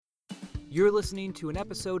You're listening to an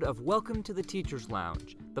episode of Welcome to the Teacher's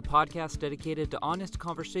Lounge, the podcast dedicated to honest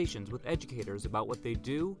conversations with educators about what they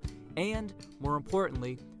do and, more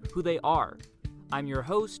importantly, who they are. I'm your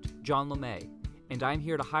host, John LeMay, and I'm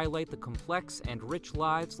here to highlight the complex and rich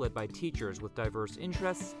lives led by teachers with diverse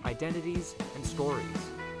interests, identities, and stories.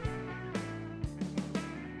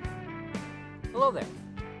 Hello there.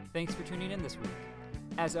 Thanks for tuning in this week.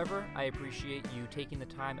 As ever, I appreciate you taking the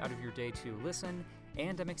time out of your day to listen,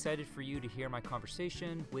 and I'm excited for you to hear my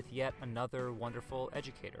conversation with yet another wonderful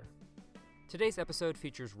educator. Today's episode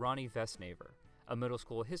features Ronnie Vesnaver, a middle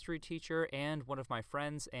school history teacher and one of my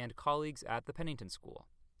friends and colleagues at the Pennington School.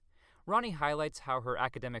 Ronnie highlights how her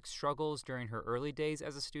academic struggles during her early days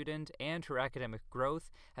as a student and her academic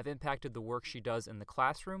growth have impacted the work she does in the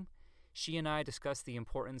classroom. She and I discuss the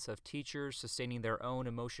importance of teachers sustaining their own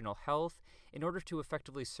emotional health in order to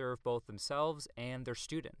effectively serve both themselves and their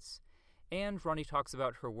students. And Ronnie talks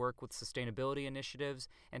about her work with sustainability initiatives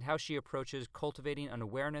and how she approaches cultivating an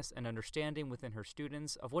awareness and understanding within her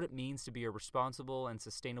students of what it means to be a responsible and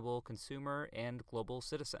sustainable consumer and global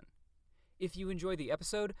citizen. If you enjoyed the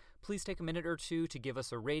episode, please take a minute or two to give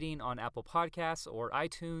us a rating on Apple Podcasts or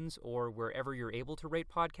iTunes or wherever you're able to rate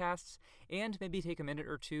podcasts, and maybe take a minute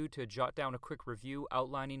or two to jot down a quick review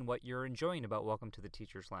outlining what you're enjoying about Welcome to the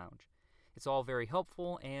Teacher's Lounge. It's all very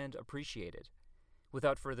helpful and appreciated.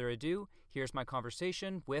 Without further ado, here's my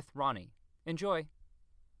conversation with Ronnie. Enjoy!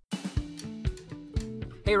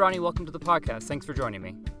 Hey Ronnie, welcome to the podcast. Thanks for joining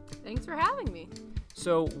me. Thanks for having me.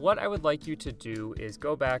 So what I would like you to do is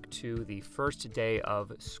go back to the first day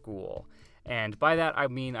of school. And by that, I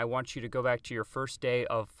mean I want you to go back to your first day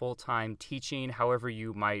of full-time teaching, however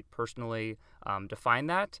you might personally define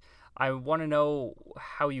that. I want to know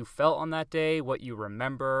how you felt on that day, what you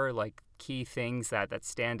remember, like key things that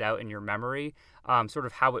stand out in your memory, sort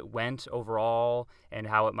of how it went overall and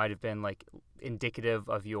how it might have been like indicative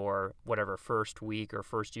of your whatever first week or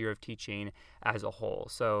first year of teaching as a whole.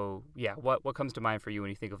 So yeah, what comes to mind for you when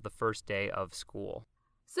you think of the first day of school?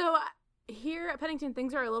 So here at Pennington,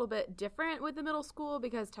 things are a little bit different with the middle school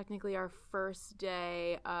because technically our first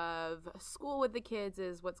day of school with the kids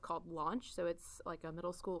is what's called launch. So it's like a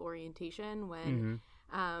middle school orientation when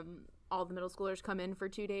all the middle schoolers come in for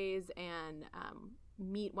 2 days and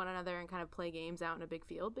meet one another and kind of play games out in a big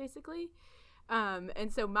field, basically.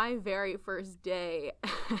 And so my very first day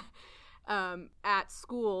at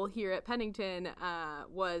school here at Pennington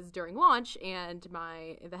was during launch, and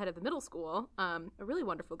the head of the middle school, a really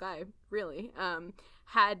wonderful guy, really,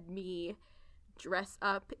 had me dress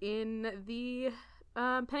up in the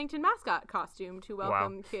Pennington mascot costume to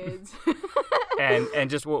welcome kids. and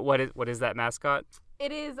just what is that mascot?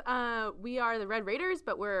 It is, we are the Red Raiders,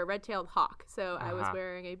 but we're a red-tailed hawk. So I was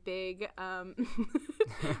wearing a big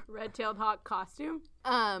red-tailed hawk costume.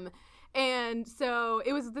 And so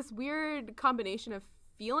it was this weird combination of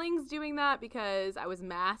feelings doing that because I was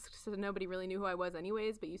masked, so nobody really knew who I was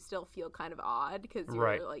anyways, but you still feel kind of odd because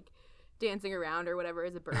you're like dancing around or whatever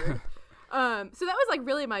as a bird. So that was like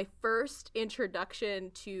really my first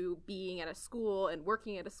introduction to being at a school and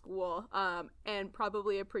working at a school, and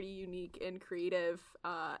probably a pretty unique and creative,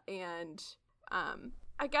 and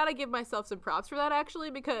I gotta give myself some props for that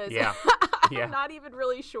actually because I'm not even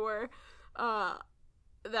really sure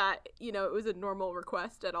that, it was a normal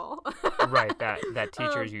request at all. Right, that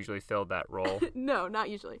teachers usually filled that role. No, not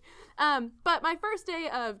usually. But my first day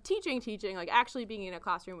of teaching, like actually being in a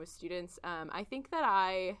classroom with students, I think that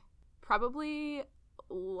I probably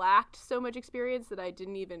lacked so much experience that I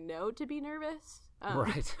didn't even know to be nervous.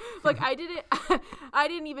 Right. Like I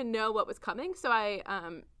didn't even know what was coming. So I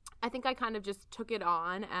think I kind of just took it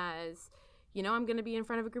on as, I'm going to be in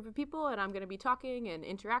front of a group of people and I'm going to be talking and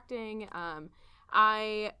interacting.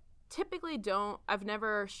 I typically I've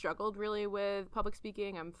never struggled really with public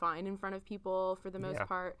speaking. I'm fine in front of people for the most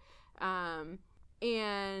part.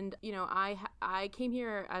 And, I came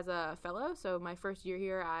here as a fellow. So my first year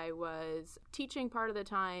here, I was teaching part of the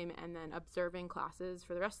time and then observing classes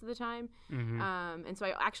for the rest of the time. Mm-hmm. And so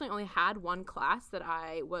I actually only had one class that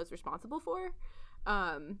I was responsible for.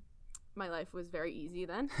 My life was very easy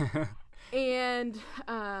then. And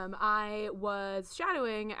I was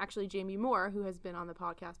shadowing actually Jamie Moore, who has been on the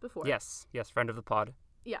podcast before. Yes, friend of the pod.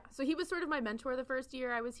 Yeah, so he was sort of my mentor the first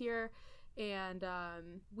year I was here. And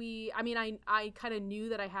I kind of knew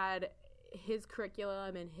that I had his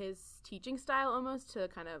curriculum and his teaching style almost to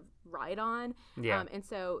kind of ride on. Yeah. And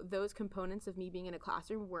so those components of me being in a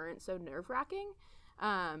classroom weren't so nerve-wracking.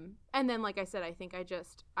 And then, like I said, I think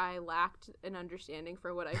I lacked an understanding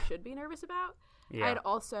for what I should be nervous about. Yeah. I had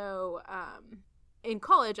also in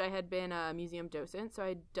college, I had been a museum docent, so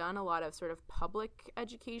I'd done a lot of sort of public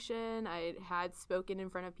education. I had spoken in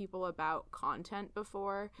front of people about content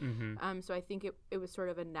before. So I think it was sort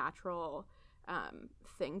of a natural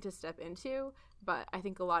thing to step into. But I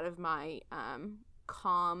think a lot of my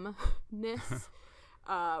calmness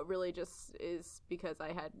really just is because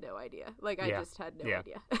I had no idea. Like, I just had no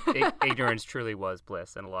idea. Ignorance truly was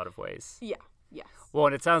bliss in a lot of ways. Yeah. Yes. Well,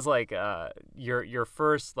 and it sounds like your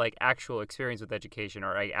first like actual experience with education,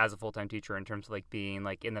 or like, as a full-time teacher, in terms of like being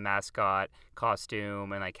like in the mascot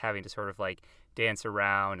costume and like having to sort of like dance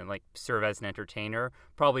around and like serve as an entertainer,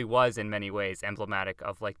 probably was in many ways emblematic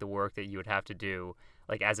of like the work that you would have to do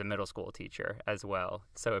like as a middle school teacher as well.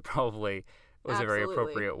 So it probably was a very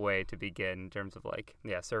appropriate way to begin in terms of like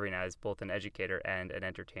serving as both an educator and an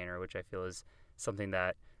entertainer, which I feel is something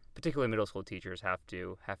that particularly middle school teachers have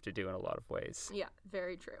to do in a lot of ways. Yeah,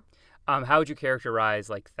 very true. How would you characterize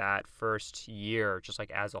like that first year, just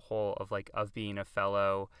like as a whole, of being a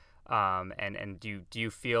fellow? And do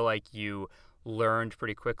you feel like you learned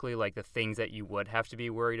pretty quickly like the things that you would have to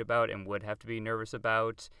be worried about and would have to be nervous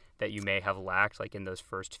about that you may have lacked like in those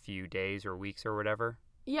first few days or weeks or whatever?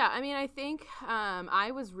 Yeah, I mean, I think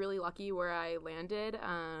I was really lucky where I landed,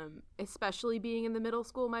 especially being in the middle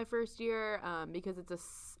school my first year, because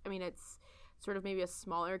it's sort of maybe a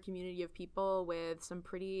smaller community of people with some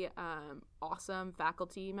pretty awesome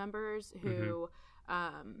faculty members who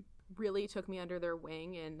really took me under their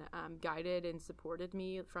wing and guided and supported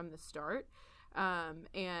me from the start.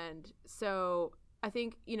 And so I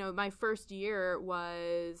think, my first year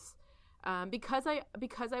was... because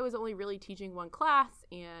I was only really teaching one class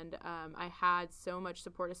and I had so much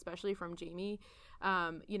support, especially from Jamie,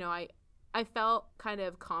 I felt kind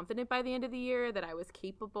of confident by the end of the year that I was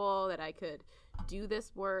capable, that I could do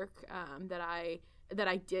this work, that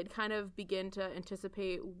I did kind of begin to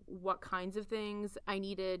anticipate what kinds of things I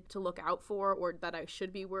needed to look out for or that I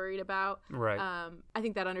should be worried about. Right. I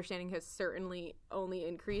think that understanding has certainly only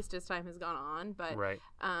increased as time has gone on, but right.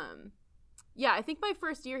 Yeah, I think my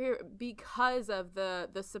first year here, because of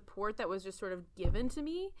the support that was just sort of given to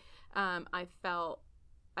me, I felt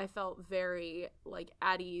very like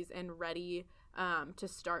at ease and ready to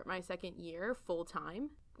start my second year full time,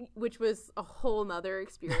 which was a whole nother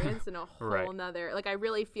experience and a whole nother, like, I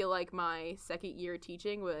really feel like my second year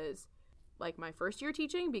teaching was like my first year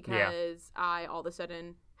teaching because I all of a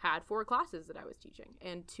sudden had 4 classes that I was teaching,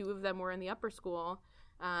 and 2 of them were in the upper school.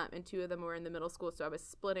 And 2 of them were in the middle school, so I was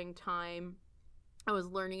splitting time. I was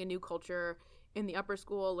learning a new culture in the upper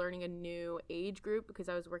school, learning a new age group because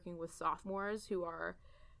I was working with sophomores who are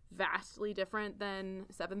vastly different than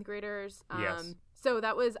 7th graders. Yes. So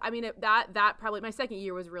that was, I mean, that probably, my second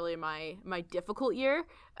year was really my difficult year.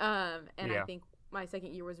 I think my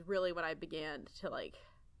second year was really when I began to, like,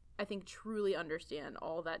 I think truly understand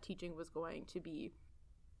all that teaching was going to be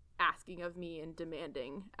asking of me and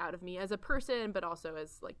demanding out of me as a person, but also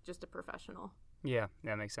as like just a professional. Yeah,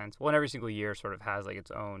 that makes sense. Well, and every single year sort of has like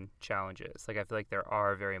its own challenges. Like, I feel like there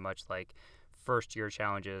are very much like first year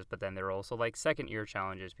challenges, but then there are also like second year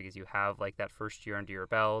challenges because you have like that first year under your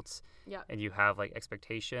belt, and you have like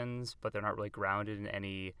expectations, but they're not really grounded in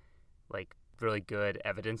any like really good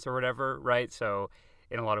evidence or whatever, right? So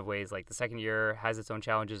in a lot of ways, like the second year has its own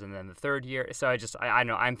challenges, and then the third year. So I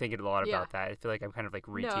know I'm thinking a lot about that. I feel like I'm kind of like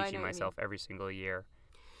reteaching myself every single year.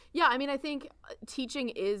 Yeah, I mean, I think teaching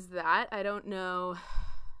is that. I don't know,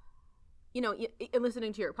 in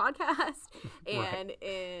listening to your podcast and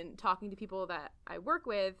in talking to people that I work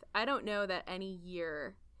with, I don't know that any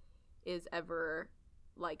year is ever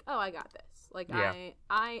like, oh, I got this. Like,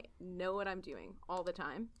 I know what I'm doing all the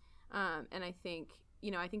time. And I think,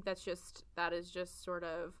 I think that is just sort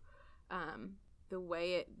of the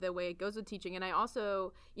way it goes with teaching. And I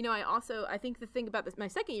also I think the thing about my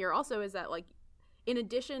second year also is that, like, in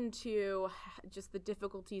addition to just the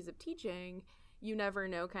difficulties of teaching, you never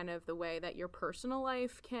know kind of the way that your personal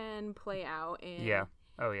life can play out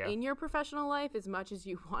in your professional life, as much as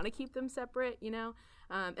you want to keep them separate,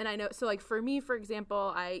 and I know, so like for me, for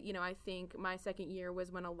example, I think my second year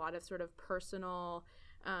was when a lot of sort of personal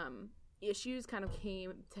issues kind of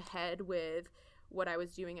came to head with what I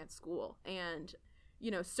was doing at school. And,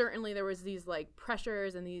 certainly there was these like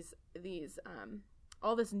pressures and these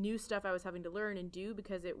all this new stuff I was having to learn and do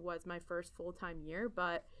because it was my first full-time year.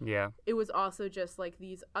 But it was also just like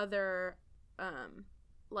these other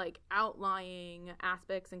like outlying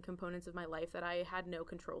aspects and components of my life that I had no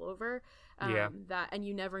control over.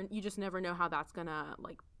 You just never know how that's gonna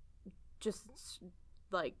just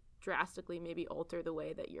drastically maybe alter the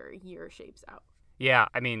way that your year shapes out. Yeah,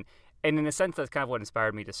 I mean, and in a sense, that's kind of what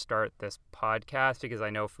inspired me to start this podcast, because I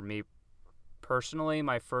know for me personally,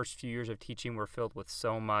 my first few years of teaching were filled with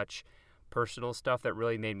so much personal stuff that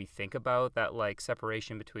really made me think about that, like,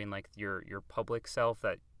 separation between, like, your public self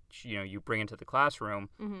that, you know, you bring into the classroom,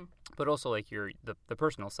 Mm-hmm. but also, like, the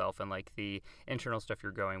personal self and, like, the internal stuff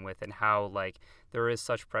you're going with, and how, like, there is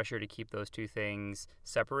such pressure to keep those two things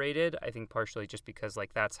separated. I think partially just because,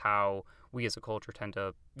 like, that's how we as a culture tend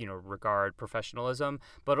to, you know, regard professionalism.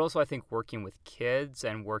 But also I think working with kids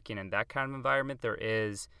and working in that kind of environment, there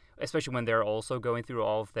is, especially when they're also going through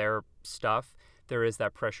all of their stuff, there is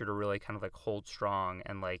that pressure to really kind of, like, hold strong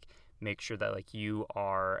and, like, make sure that, like, you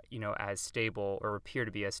are, you know, as stable or appear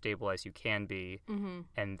to be as stable as you can be. Mm-hmm.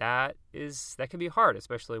 And that can be hard,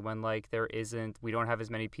 especially when, like, we don't have as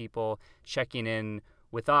many people checking in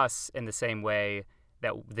with us in the same way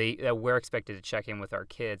that we're expected to check in with our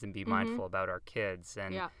kids and be mindful about our kids.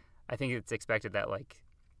 And Yeah. I think it's expected that, like,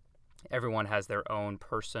 everyone has their own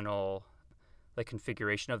personal, like,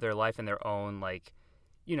 configuration of their life and their own, like,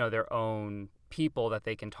 you know, their own people that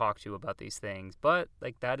they can talk to about these things. But,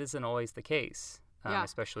 like, that isn't always the case, Yeah.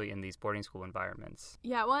 especially in these boarding school environments.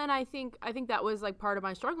 Yeah, well, and I think that was, like, part of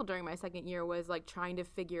my struggle during my second year was, like, trying to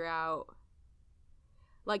figure out,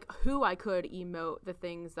 like, who I could emote the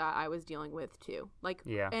things that I was dealing with to, like,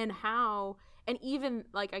 Yeah. and how, and even,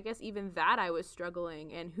 like, I guess even that I was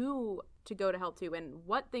struggling, and who to go to help to, and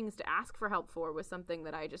what things to ask for help for was something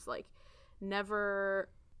that I just, like,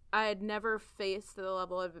 I had never faced the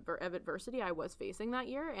level of adversity I was facing that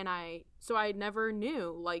year, and so I never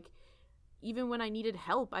knew, like, even when I needed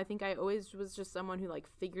help, I think I always was just someone who, like,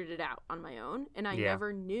 figured it out on my own, and I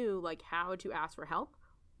never knew, like, how to ask for help,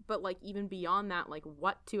 but, like, even beyond that, like,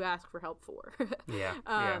 what to ask for help for.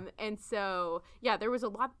 Yeah. And so, yeah, there was a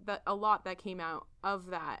lot that came out of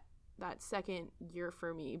that second year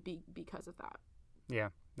for me because of that. Yeah,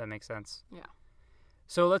 that makes sense. Yeah.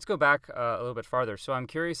 So let's go back a little bit farther. So I'm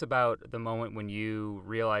curious about the moment when you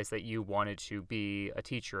realized that you wanted to be a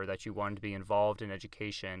teacher, that you wanted to be involved in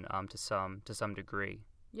education to some degree.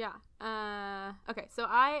 Yeah. Okay. So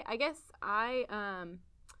I guess I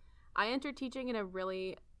entered teaching in a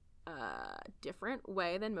really different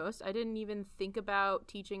way than most. I didn't even think about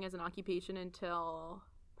teaching as an occupation until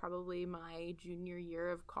probably my junior year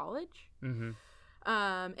of college. Mm-hmm.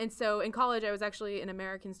 And so in college, I was actually an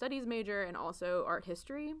American Studies major and also art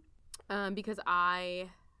history, because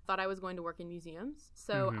I thought I was going to work in museums.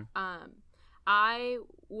 So I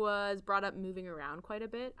was brought up moving around quite a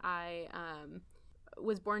bit. I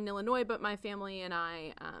was born in Illinois, but my family and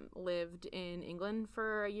I lived in England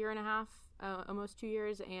for a year and a half, almost 2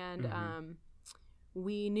 years, and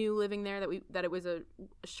we knew living there that it was a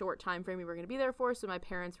short time frame we were going to be there for. So my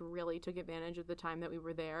parents really took advantage of the time that we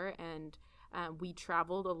were there, and we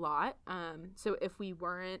traveled a lot. So if we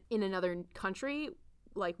weren't in another country,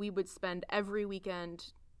 like, we would spend every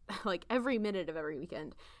weekend, like every minute of every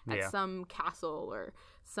weekend, at some castle or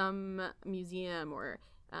some museum, or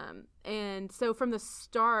and so from the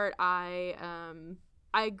start, I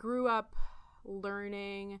grew up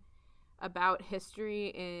learning about history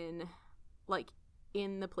in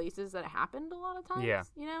the places that it happened a lot of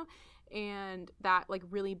times, you know, and that, like,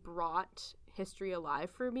 really brought history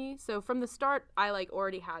alive for me. So from the start, I, like,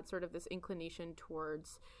 already had sort of this inclination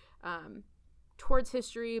towards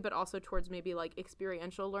history, but also towards maybe, like,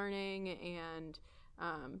 experiential learning and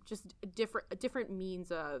just different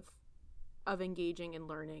means of engaging and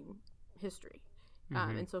learning history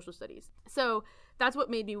and social studies. So that's what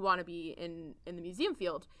made me want to be in the museum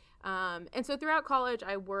field. And so throughout college,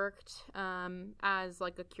 I worked as,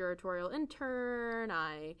 like, a curatorial intern.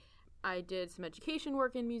 I did some education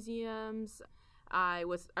work in museums. I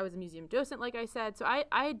was a museum docent, like I said. So I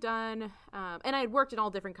had done, and I had worked in all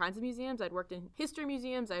different kinds of museums. I'd worked in history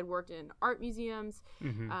museums. I had worked in art museums.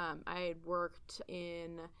 I had worked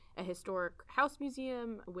in a historic house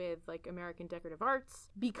museum with, like, American decorative arts,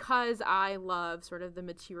 because I love sort of the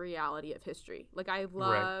materiality of history. Like, I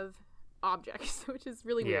love objects, which is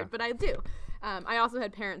really weird, but I do. I also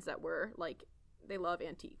had parents that were, like, they love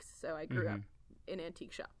antiques. So I grew up in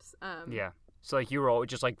antique shops. So, like, you were always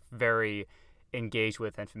just, like, very engaged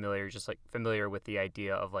with and familiar with the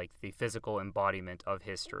idea of, like, the physical embodiment of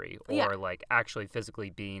history, or like actually physically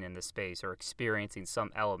being in the space or experiencing some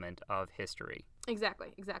element of history.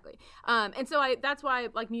 Exactly. And so that's why,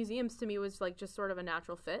 like, museums to me was, like, just sort of a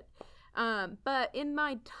natural fit. But in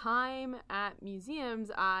my time at museums,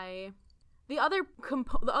 the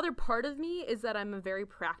other part of me is that I'm a very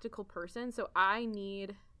practical person. So I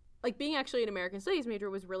need, like, being actually an American Studies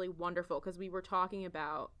major was really wonderful, because we were talking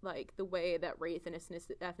about, like, the way that race and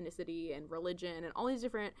ethnicity and religion and all these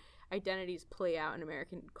different identities play out in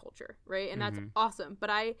American culture, right? And that's awesome.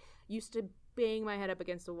 But I used to bang my head up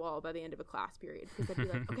against a wall by the end of a class period, because I'd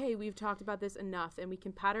be like, okay, we've talked about this enough, and we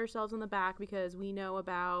can pat ourselves on the back because we know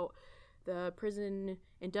about the prison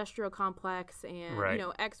industrial complex and Right.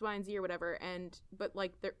 X, Y, and Z or whatever, but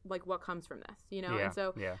like what comes from this, Yeah, and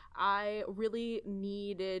so yeah. I really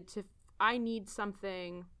I need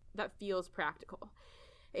something that feels practical.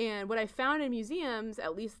 And what I found in museums,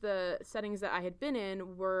 at least the settings that I had been in,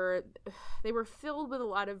 they were filled with a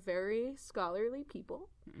lot of very scholarly people,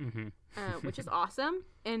 which is awesome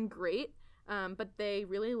and great. But they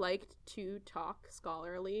really liked to talk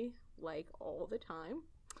scholarly, like, all the time.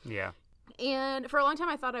 Yeah. And for a long time,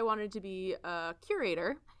 I thought I wanted to be a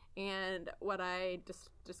curator. And what I just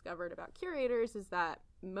discovered about curators is that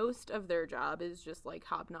most of their job is just like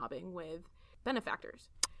hobnobbing with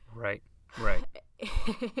benefactors. Right.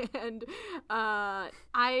 And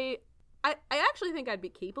I actually think I'd be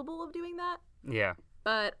capable of doing that, Yeah.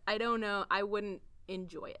 but I don't know. I wouldn't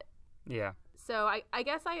enjoy it. Yeah. So I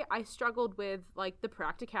guess I struggled with like the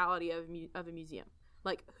practicality of a museum.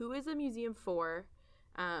 Like, who is a museum for?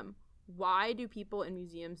 Why do people in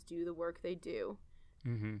museums do the work they do?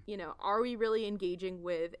 Are we really engaging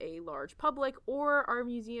with a large public, or are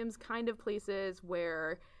museums kind of places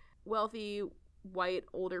where wealthy white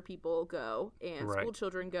older people go and Right. school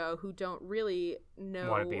children go who don't really know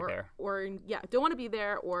Want to be there. don't want to be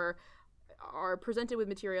there, or are presented with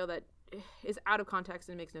material that is out of context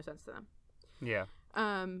and makes no sense to them. Yeah.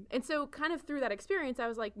 And so kind of through that experience, I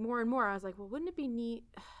was like, more and more, I was like, well, wouldn't it be neat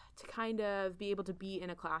to kind of be able to be in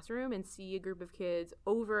a classroom and see a group of kids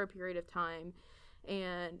over a period of time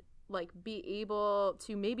and like be able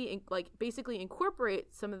to maybe basically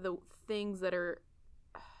incorporate some of the things that are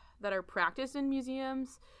practiced in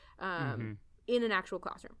museums in an actual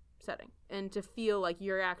classroom setting, and to feel like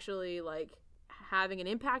you're actually like having an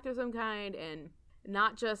impact of some kind and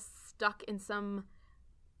not just stuck in some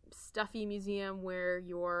stuffy museum where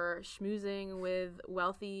you're schmoozing with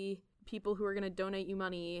wealthy people who are going to donate you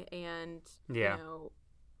money and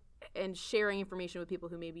and sharing information with people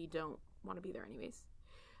who maybe don't want to be there anyways.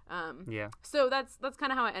 So that's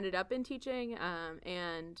kind of how I ended up in teaching.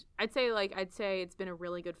 And I'd say it's been a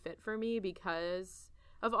really good fit for me because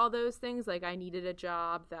of all those things. Like, I needed a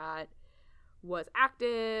job that was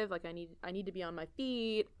active. Like, I need to be on my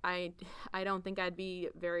feet. I don't think I'd be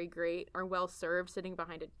very great or well served sitting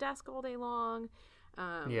behind a desk all day long.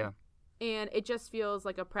 And it just feels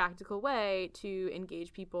like a practical way to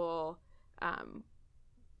engage people,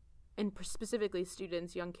 and specifically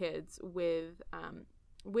students, young kids, with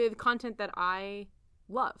content that I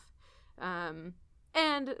love. And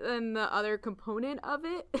then the other component of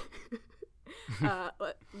it,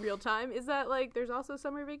 real time, is that like there's also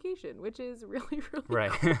summer vacation, which is really, really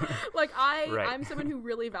Right. cool. Like I'm someone who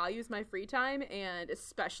really values my free time, and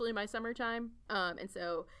especially my summertime. And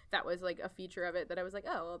so that was like a feature of it that I was like,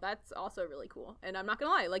 oh, well, that's also really cool. And I'm not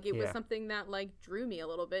gonna lie, like it was something that like drew me a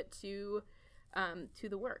little bit to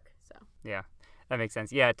the work. So yeah, that makes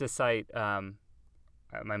sense. Yeah, to cite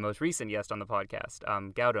my most recent guest on the podcast,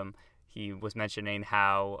 Gautam, he was mentioning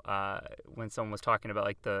how when someone was talking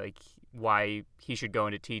about why he should go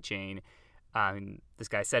into teaching, this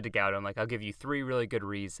guy said to Gautam, like, I'll give you 3 really good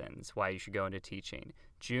reasons why you should go into teaching: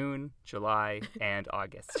 June, July, and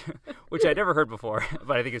August, which I'd never heard before,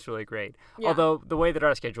 but I think it's really great. Yeah. Although the way that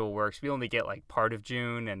our schedule works, we only get like part of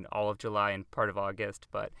June and all of July and part of August,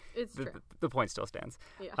 but the point still stands.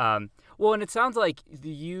 Yeah. Well, and it sounds like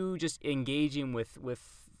you just engaging with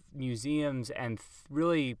museums and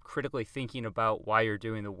really critically thinking about why you're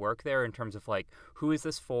doing the work there in terms of like, who is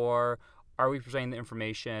this for? Are we presenting the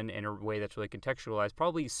information in a way that's really contextualized?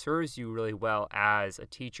 Probably serves you really well as a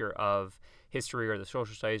teacher of history or the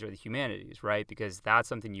social studies or the humanities, right? Because that's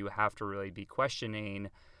something you have to really be questioning,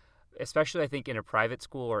 especially I think in a private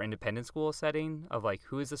school or independent school setting, of like,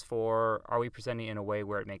 who is this for? Are we presenting in a way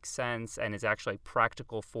where it makes sense and is actually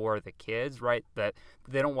practical for the kids, right? That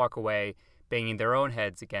they don't walk away banging their own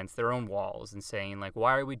heads against their own walls and saying, like,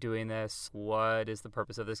 why are we doing this? What is the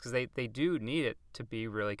purpose of this? Because they do need it to be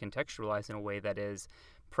really contextualized in a way that is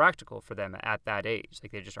practical for them at that age.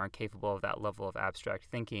 Like, they just aren't capable of that level of abstract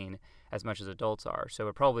thinking as much as adults are. So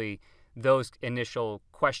it probably those initial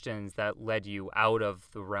questions that led you out of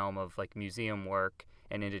the realm of like museum work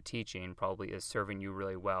and into teaching probably is serving you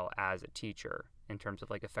really well as a teacher in terms of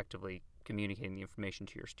like effectively communicating the information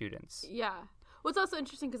to your students. Yeah. Well, it's also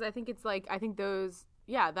interesting because I think it's like,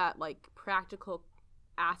 that like practical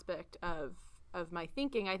aspect of my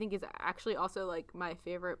thinking, I think is actually also like my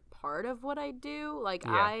favorite part of what I do. Like,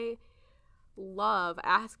 I love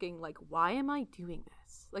asking, like, why am I doing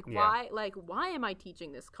this? Like, why am I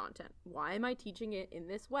teaching this content? Why am I teaching it in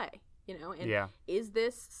this way? And Yeah. is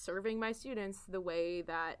this serving my students the way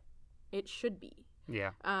that it should be?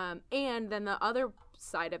 Yeah. And then the other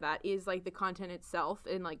side of that is like the content itself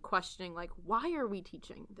and like questioning like, why are we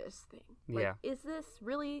teaching this thing? Like, Yeah. is this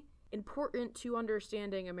really important to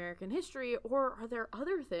understanding American history, or are there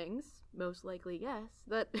other things, most likely yes,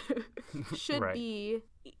 that should Right. be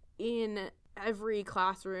in every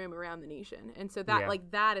classroom around the nation? And so that Yeah.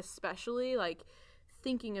 like that especially like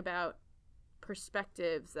thinking about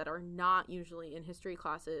perspectives that are not usually in history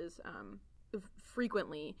classes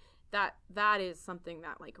frequently, that is something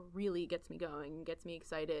that like really gets me going and gets me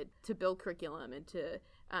excited to build curriculum and to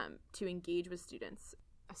engage with students.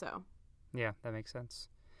 So Yeah, that makes sense.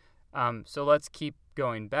 So let's keep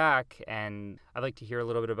going back, and I'd like to hear a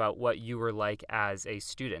little bit about what you were like as a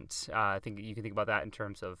student. I think you can think about that in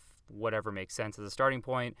terms of whatever makes sense as a starting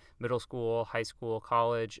point, middle school, high school,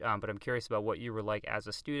 college, but I'm curious about what you were like as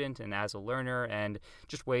a student and as a learner, and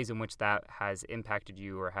just ways in which that has impacted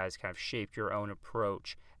you or has kind of shaped your own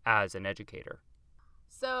approach as an educator.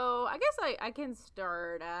 So I guess I can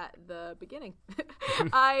start at the beginning.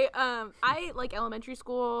 I like elementary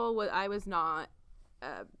school. I was not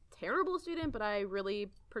a terrible student, but I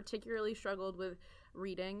really particularly struggled with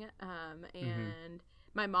reading. And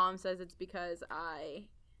my mom says it's because I'm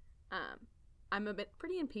a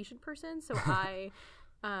pretty impatient person, so I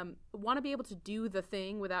want to be able to do the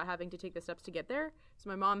thing without having to take the steps to get there. So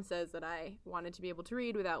my mom says that I wanted to be able to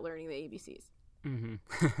read without learning the ABCs.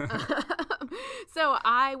 So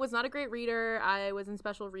I was not a great reader. I was in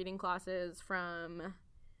special reading classes from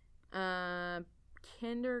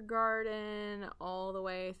kindergarten all the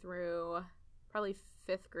way through probably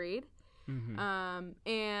 5th grade.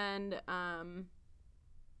 And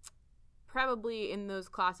probably in those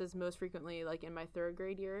classes most frequently like in my 3rd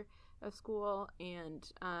grade year of school.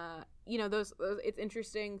 And those it's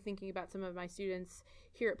interesting thinking about some of my students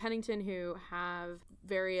here at Pennington who have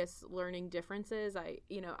various learning differences.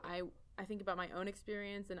 I think about my own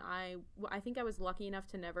experience, and I think I was lucky enough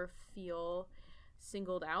to never feel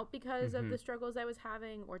singled out because of the struggles I was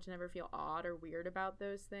having, or to never feel odd or weird about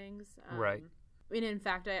those things. Right. And in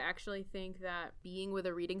fact, I actually think that being with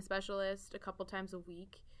a reading specialist a couple times a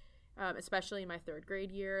week, especially in my 3rd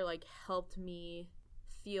grade year, like helped me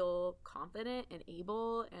feel confident and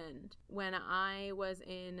able. And when I was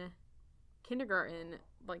in kindergarten,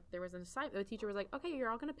 like there was an assignment, the teacher was like, okay, you're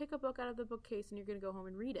all going to pick a book out of the bookcase and you're going to go home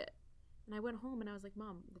and read it. And I went home and I was like,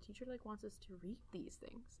 Mom, the teacher like wants us to read these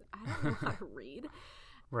things. I don't know how to read.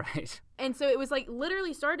 Right. And so it was like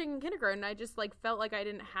literally starting in kindergarten, I just like felt like I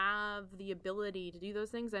didn't have the ability to do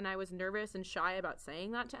those things, and I was nervous and shy about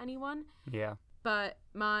saying that to anyone. Yeah. But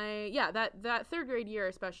that 3rd grade year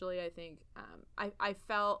especially, I think I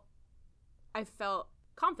felt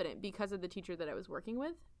confident because of the teacher that I was working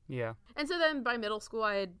with. Yeah. And so then by middle school,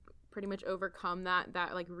 I had pretty much overcome that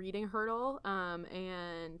like reading hurdle.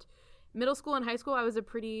 And middle school and high school, I was a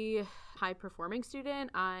pretty high performing student.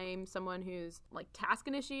 I'm someone who's like task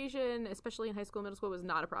initiation, especially in high school and middle school, was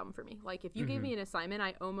not a problem for me. Like if you gave me an assignment,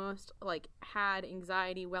 I almost like had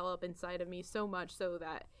anxiety well up inside of me so much so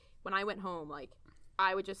that when I went home, like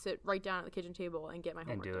I would just sit right down at the kitchen table and get my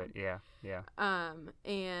homework and do done. it. Yeah.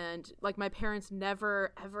 And like my parents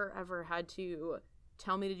never, ever had to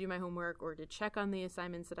tell me to do my homework or to check on the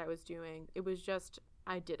assignments that I was doing. It was just,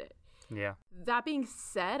 I did it. Yeah. That being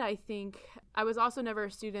said, I think I was also never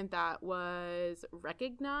a student that was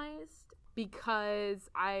recognized because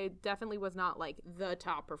I definitely was not like the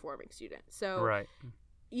top performing student. So Right.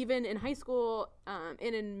 even in high school and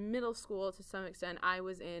in middle school to some extent, I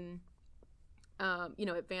was in,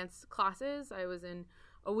 advanced classes. I was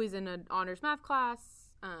always in an honors math class,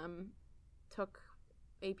 took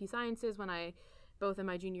AP Sciences both in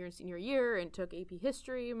my junior and senior year, and took AP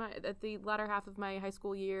History at the latter half of my high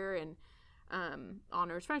school year, and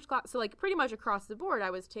honors French class. So like pretty much across the board, I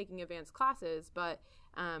was taking advanced classes, but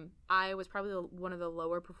I was probably one of the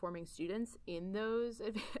lower performing students in those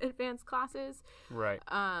advanced classes. Right.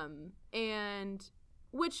 And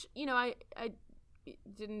which, I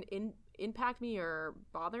didn't impact me or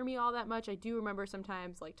bother me all that much. I do remember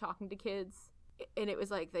sometimes like talking to kids, and it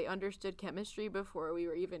was like they understood chemistry before we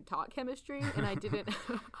were even taught chemistry, and I didn't.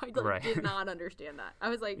 Right. did not understand that. I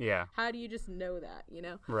was like, Yeah. how do you just know that?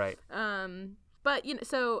 Right. But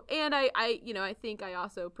so, and I think I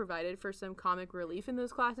also provided for some comic relief in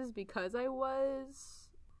those classes because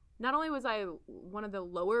not only was I one of the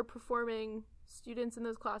lower performing students in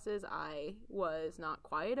those classes, I was not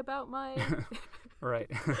quiet about my Right.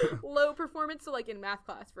 low performance. So like in math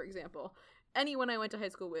class, for example, anyone I went to high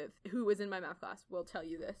school with who was in my math class will tell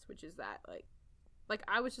you this, which is that like like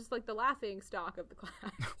I was just like the laughing stock of the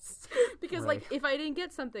class because Right. like if I didn't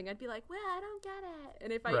get something, I'd be like, well, I don't get it.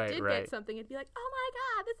 And if I did Right. get something, I'd be like, oh my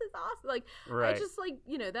God, this is awesome. Like Right. I just like,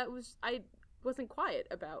 I wasn't quiet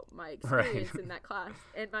about my experience in that class.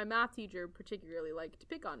 And my math teacher particularly liked to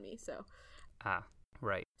pick on me. So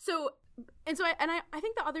Right. I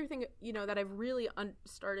think the other thing, that I've really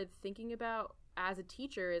started thinking about as a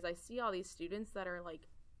teacher is I see all these students that are like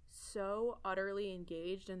so utterly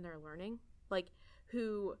engaged in their learning, like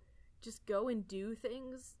who just go and do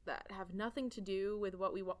things that have nothing to do with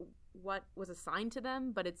what was assigned to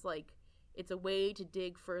them, but it's like it's a way to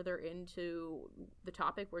dig further into the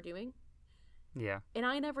topic we're doing. Yeah. And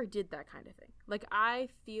I never did that kind of thing. Like I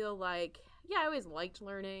feel like, I always liked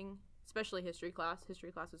learning, especially history class.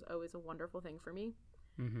 History class was always a wonderful thing for me.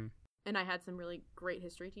 Mm-hmm. And I had some really great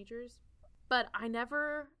history teachers, but I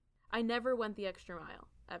never went the extra mile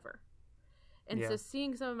ever. And so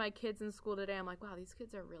seeing some of my kids in school today, I'm like, wow, these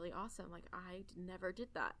kids are really awesome. Like I never did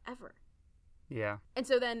that ever. Yeah. And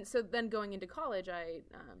so then going into college,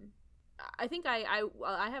 I think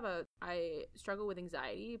I struggle with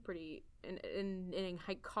anxiety pretty in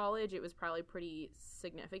high college. It was probably pretty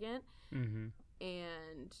significant. Mm-hmm.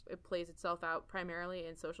 And it plays itself out primarily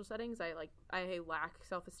in social settings. I lack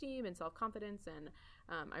self-esteem and self-confidence, and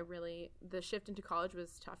the shift into college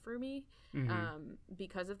was tough for me. Mm-hmm.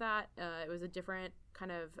 Because of that. It was a different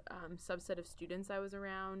kind of subset of students I was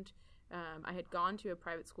around. I had gone to a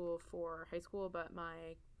private school for high school, but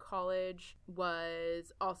my college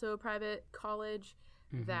was also a private college.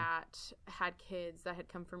 Mm-hmm. That had kids that had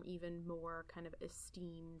come from even more kind of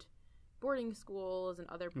esteemed boarding schools and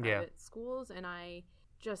other private schools, and I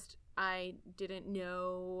didn't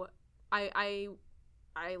know, I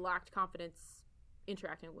lacked confidence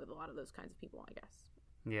interacting with a lot of those kinds of people, I guess.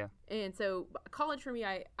 Yeah. And so college for me,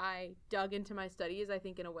 I dug into my studies, I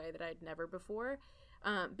think, in a way that I'd never before,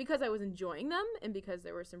 because I was enjoying them and because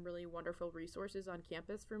there were some really wonderful resources on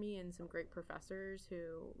campus for me and some great professors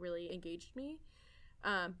who really engaged me.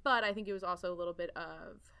 But I think it was also a little bit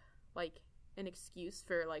of like an excuse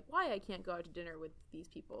for like why I can't go out to dinner with these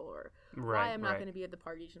people, or why I'm not going to be at the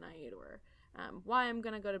party tonight, or why I'm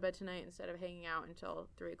going to go to bed tonight instead of hanging out until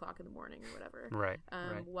 3:00 in the morning or whatever.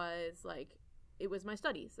 Was like, it was my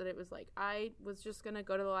studies, that it was like I was just going to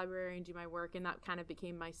go to the library and do my work, and that kind of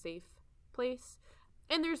became my safe place.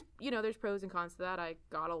 And there's pros and cons to that. I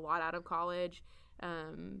got a lot out of college,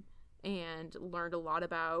 and learned a lot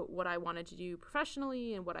about what I wanted to do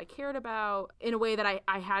professionally and what I cared about in a way that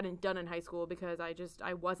I hadn't done in high school, because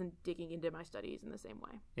I wasn't digging into my studies in the same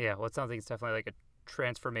way. Yeah, well, it sounds like it's definitely like a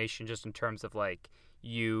transformation just in terms of like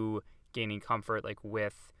you gaining comfort like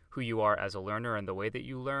with who you are as a learner and the way that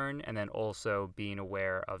you learn, and then also being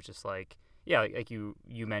aware of just like, like you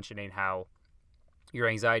mentioning how your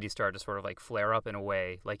anxiety started to sort of like flare up in a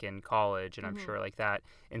way like in college, and mm-hmm. I'm sure like that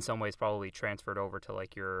in some ways probably transferred over to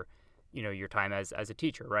like your time as a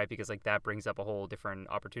teacher, right? Because like that brings up a whole different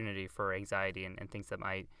opportunity for anxiety and things that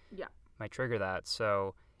might trigger that.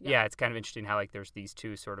 So it's kind of interesting how like there's these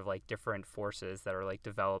two sort of like different forces that are like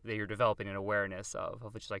that you're developing an awareness of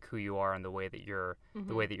just like who you are and the way that you're mm-hmm.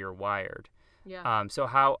 the way that you're wired. Yeah. So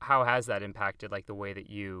how has that impacted like the way that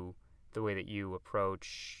you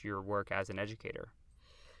approach your work as an educator?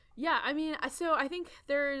 Yeah, I mean, so I think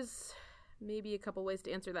there's maybe a couple ways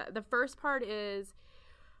to answer that. The first part is,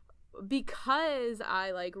 because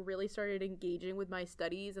I like really started engaging with my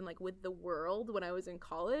studies and like with the world when I was in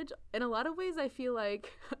college, in a lot of ways I feel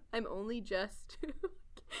like I'm only just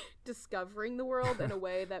discovering the world in a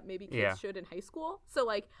way that maybe kids should in high school. So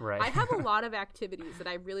like I have a lot of activities that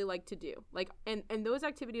I really like to do, like and those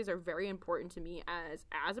activities are very important to me as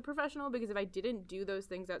a professional, because if I didn't do those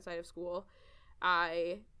things outside of school,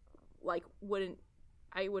 I wouldn't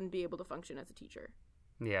be able to function as a teacher.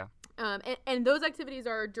 Yeah. And those activities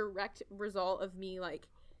are a direct result of me like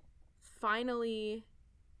finally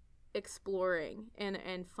exploring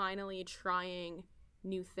and finally trying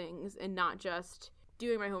new things, and not just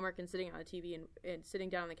doing my homework and sitting on the TV and sitting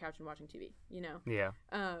down on the couch and watching TV, Yeah.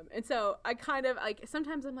 And so I kind of like,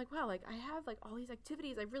 sometimes I'm like, wow, like I have like all these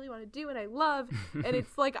activities I really want to do and I love, and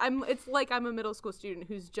it's like I'm a middle school student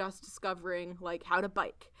who's just discovering like how to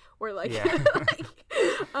bike, or like,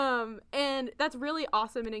 and that's really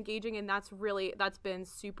awesome and engaging, and that's been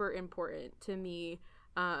super important to me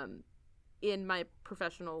in my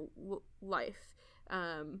professional life.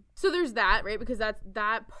 So there's that, right? Because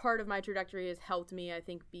that part of my trajectory has helped me, I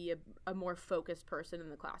think, be a more focused person in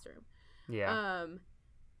the classroom. Yeah.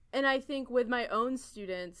 And I think with my own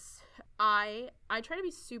students, I try to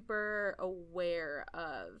be super aware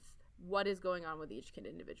of what is going on with each kid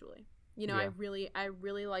individually. You know, I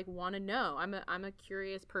really like want to know. I'm a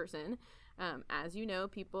curious person. As you know,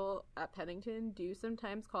 people at Pennington do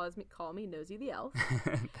sometimes call me Nosy the Elf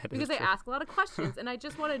because they ask a lot of questions, and I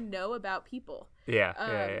just want to know about people.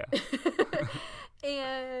 Yeah.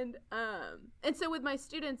 And so with my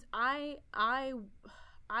students, I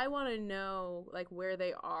want to know like where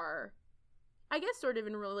they are, I guess sort of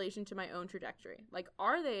in relation to my own trajectory. Like,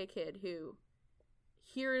 are they a kid who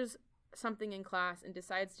hears something in class and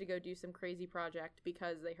decides to go do some crazy project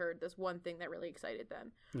because they heard this one thing that really excited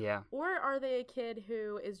them? Yeah. Or are they a kid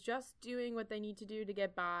who is just doing what they need to do to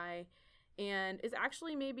get by and is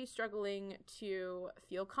actually maybe struggling to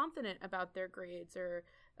feel confident about their grades or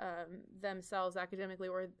themselves academically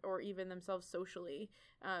or even themselves socially?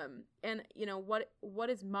 And, you know, what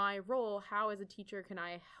is my role? How, as a teacher, can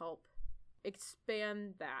I help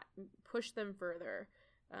expand that, push them further,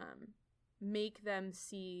 make them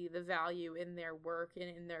see the value in their work and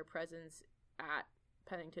in their presence at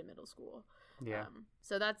Pennington Middle School? Yeah.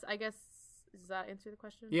 So that's, I guess, does that answer the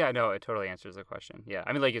question? Yeah, no, it totally answers the question. Yeah.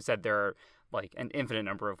 I mean, like you said, there are like an infinite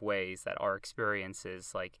number of ways that our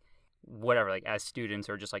experiences, like whatever, like as students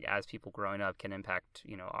or just like as people growing up, can impact,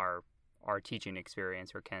 you know, our teaching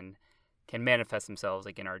experience, or can manifest themselves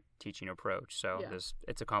like in our teaching approach. So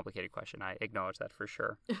it's a complicated question. I acknowledge that for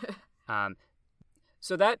sure.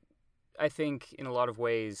 So that, I think, in a lot of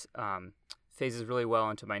ways, phases really well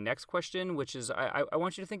into my next question, which is I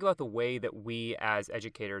want you to think about the way that we as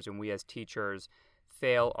educators and we as teachers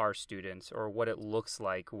fail our students, or what it looks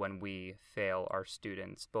like when we fail our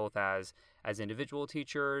students, both as individual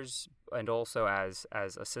teachers and also as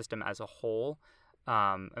a system as a whole.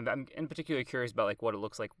 I'm in particular curious about like what it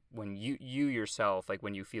looks like when you yourself, like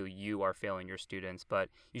when you feel you are failing your students, but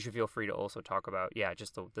you should feel free to also talk about,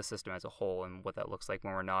 just the system as a whole and what that looks like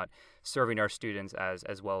when we're not serving our students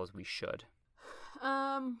as well as we should.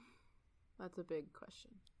 That's a big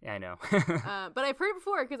question. Yeah, I know. But I've heard it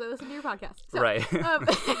before because I listened to your podcast. So, right.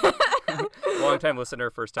 Long-time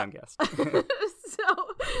listener, first-time guest.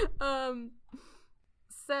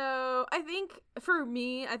 So I think for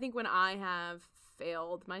me, when I have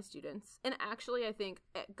failed my students, and actually I think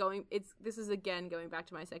this is again going back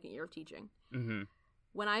to my second year of teaching. Mm-hmm.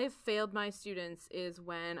 When I have failed my students is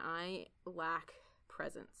when I lack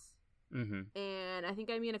presence. Mm-hmm. And I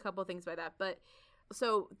think I mean a couple of things by that. But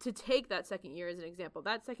so to take that second year as an example,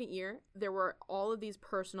 that second year, there were all of these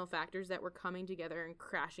personal factors that were coming together and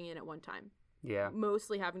crashing in at one time. Yeah.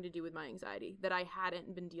 Mostly having to do with my anxiety that I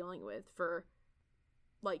hadn't been dealing with for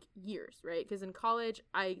like years, right? Because in college,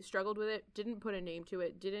 I struggled with it, didn't put a name to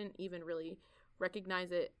it, didn't even really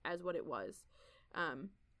recognize it as what it was.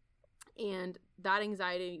 And that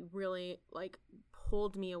anxiety really like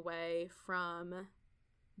pulled me away from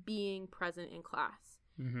being present in class.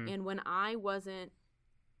 Mm-hmm. And when I wasn't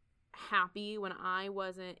happy, when I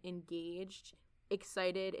wasn't engaged,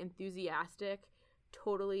 excited, enthusiastic,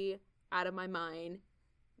 totally out of my mind,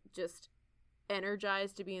 just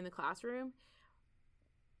energized to be in the classroom,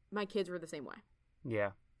 my kids were the same way.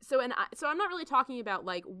 Yeah. So I'm not really talking about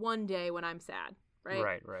like one day when I'm sad, right?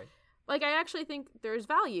 Right. Like, I actually think there's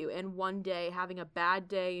value in one day having a bad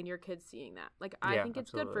day and your kids seeing that. Like, I think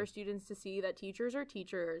it's good for students to see that teachers are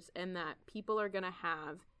teachers and that people are going to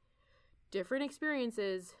have different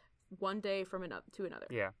experiences one day from to another.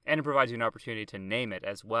 Yeah. And it provides you an opportunity to name it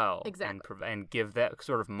as well. Exactly. And give that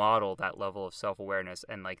sort of model, that level of self-awareness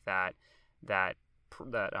and like that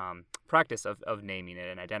practice of naming it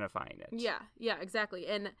and identifying it. Yeah, exactly.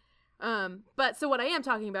 And but so what I am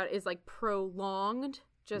talking about is like prolonged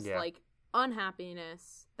like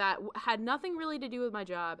unhappiness that had nothing really to do with my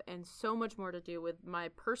job and so much more to do with my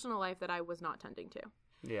personal life that I was not tending to.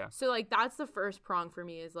 Yeah. So like that's the first prong for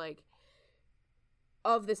me is like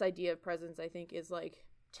of this idea of presence, I think, is like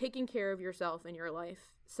taking care of yourself in your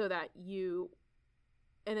life so that you,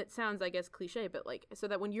 and it sounds, I guess, cliche, but like so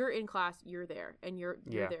that when you're in class, you're there and you're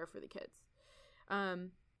there for the kids.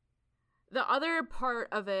 The other part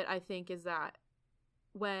of it, I think, is that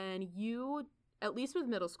when you, at least with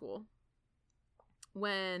middle school,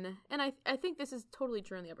 and I think this is totally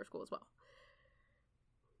true in the upper school as well,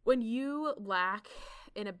 when you lack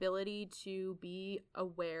an ability to be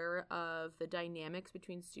aware of the dynamics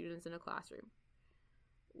between students in a classroom,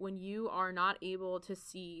 when you are not able to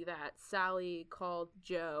see that Sally called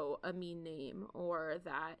Joe a mean name, or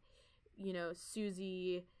that, you know,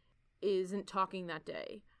 Susie isn't talking that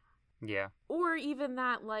day. Yeah. Or even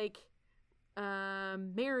that, like,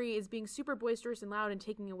 Mary is being super boisterous and loud and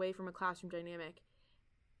taking away from a classroom dynamic.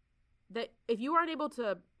 That if you aren't able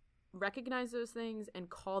to recognize those things and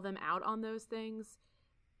call them out on those things,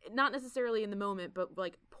 not necessarily in the moment, but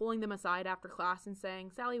like pulling them aside after class and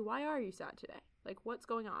saying, Sally, why are you sad today? Like, what's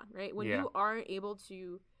going on, right? When you aren't able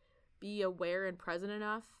to be aware and present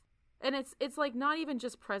enough, and it's like not even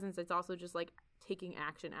just presence, it's also just like taking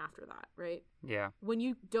action after that, right? Yeah. When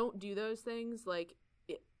you don't do those things, like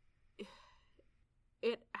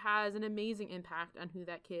it has an amazing impact on who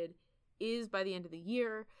that kid is by the end of the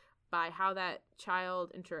year, by how that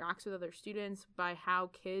child interacts with other students, by how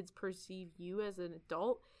kids perceive you as an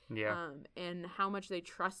adult, and how much they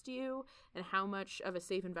trust you, and how much of a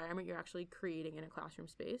safe environment you're actually creating in a classroom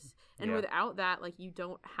space. And without that, like, you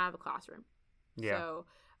don't have a classroom. Yeah.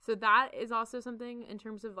 So that is also something in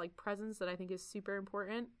terms of like presence that I think is super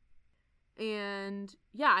important. And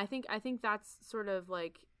yeah, I think that's sort of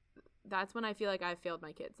like, that's when I feel like I've failed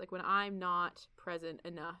my kids. Like when I'm not present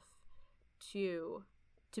enough to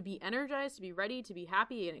be energized, to be ready, to be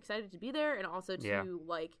happy and excited to be there, and also to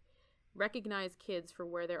like recognize kids for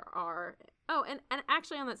where they are. Oh, and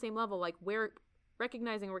actually on that same level, like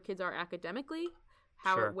recognizing where kids are academically,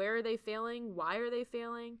 where are they failing, why are they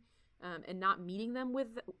failing, and not meeting them with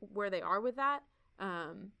where they are with that.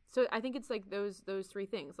 So I think it's like those three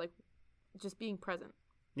things, like just being present.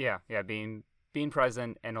 Yeah, being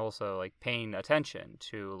present, and also like paying attention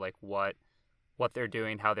to like what they're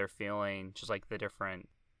doing, how they're feeling, just like the different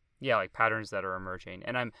like patterns that are emerging.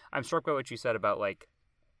 And I'm struck by what you said about like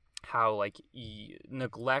how like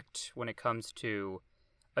neglect when it comes to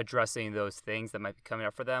addressing those things that might be coming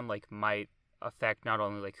up for them like might affect not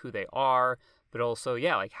only like who they are, but also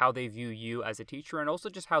like how they view you as a teacher, and also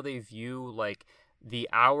just how they view like the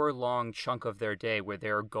hour-long chunk of their day where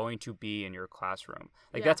they're going to be in your classroom.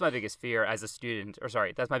 Like that's my biggest fear as a student,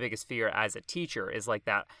 that's my biggest fear as a teacher, is like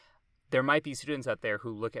that there might be students out there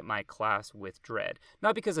who look at my class with dread.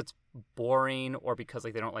 Not because it's boring or because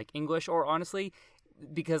like they don't like English, or honestly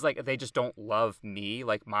because like they just don't love me.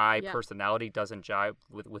 Like my personality doesn't jive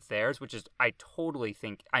with theirs, which is I totally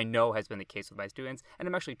think I know has been the case with my students, and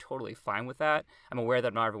I'm actually totally fine with that. I'm aware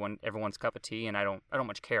that not everyone's cup of tea, and I don't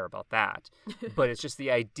much care about that. But it's just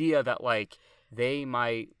the idea that like they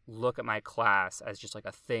might look at my class as just like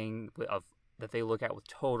a thing that they look at with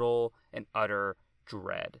total and utter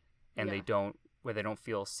dread, and they don't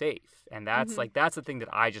feel safe. And that's like that's the thing that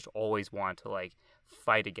I just always want to like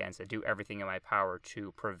fight against and do everything in my power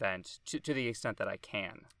to prevent to the extent that I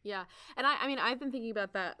can. Yeah. And I mean, I've been thinking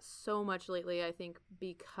about that so much lately, I think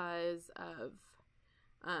because of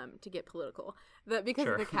to get political, because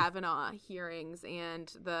of the Kavanaugh hearings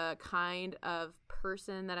and the kind of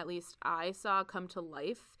person that at least I saw come to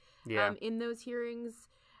life in those hearings,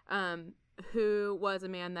 who was a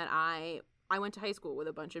man that I went to high school with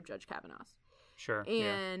a bunch of Judge Kavanaughs. Sure.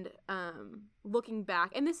 And looking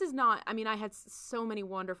back, and this is not, I mean, I had so many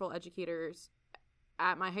wonderful educators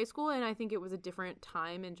at my high school, and I think it was a different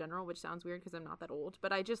time in general, which sounds weird because I'm not that old,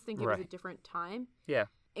 but I just think it was a different time. Yeah.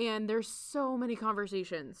 And there's so many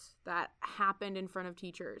conversations that happened in front of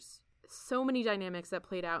teachers, so many dynamics that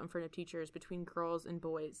played out in front of teachers between girls and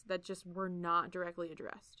boys that just were not directly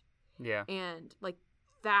addressed. Yeah. And like,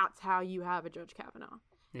 that's how you have a Judge Kavanaugh.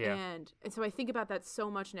 Yeah. And so I think about that so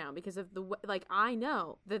much now because of the like I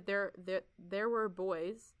know that there were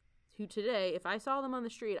boys who today, if I saw them on the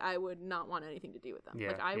street, I would not want anything to do with them.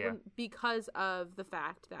 Yeah, like I wouldn't, because of the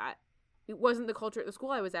fact that it wasn't the culture at the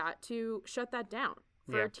school I was at to shut that down.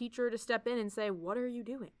 For a teacher to step in and say, "What are you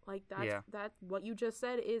doing? Like that what you just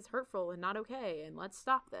said is hurtful and not okay, and let's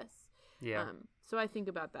stop this." Yeah. So I think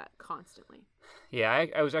about that constantly. Yeah,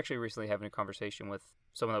 I was actually recently having a conversation with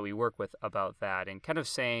someone that we work with about that, and kind of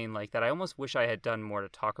saying like that I almost wish I had done more to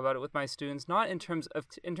talk about it with my students, not in terms of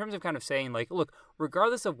kind of saying like, look,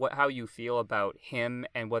 regardless of how you feel about him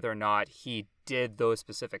and whether or not he did those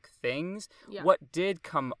specific things, what did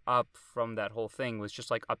come up from that whole thing was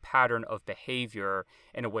just like a pattern of behavior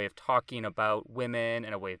and a way of talking about women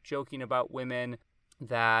and a way of joking about women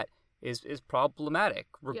that is problematic.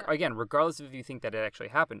 Again, regardless of if you think that it actually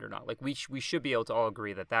happened or not. Like we should be able to all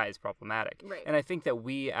agree that is problematic. Right. And I think that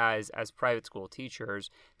we as private school teachers,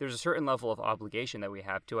 there's a certain level of obligation that we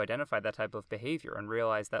have to identify that type of behavior and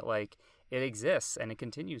realize that like it exists and it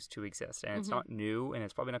continues to exist, and it's not new, and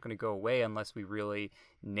it's probably not going to go away unless we really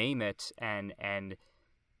name it and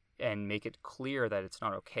make it clear that it's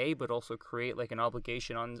not okay, but also create like an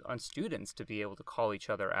obligation on students to be able to call each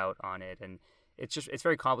other out on it. And it's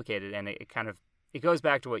very complicated, and it goes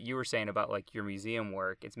back to what you were saying about like your museum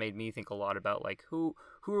work. It's made me think a lot about like who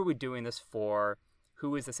are we doing this for?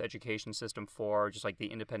 Who is this education system for? Just like the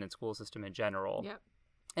independent school system in general. Yep.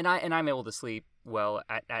 And I'm able to sleep well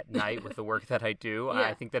at night with the work that I do. Yeah.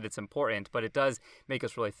 I think that it's important, but it does make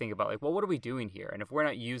us really think about like, well, what are we doing here? And if we're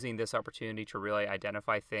not using this opportunity to really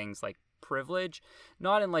identify things like privilege,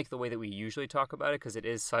 not in like the way that we usually talk about it, because it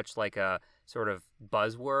is such like a sort of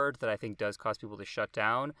buzzword that I think does cause people to shut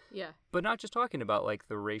down. Yeah. But not just talking about like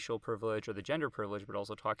the racial privilege or the gender privilege, but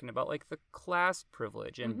also talking about like the class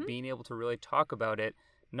privilege and being able to really talk about it,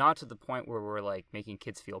 not to the point where we're like making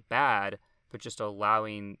kids feel bad, but just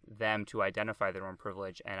allowing them to identify their own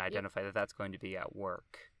privilege and identify that that's going to be at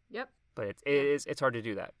work. Yep. But it's hard to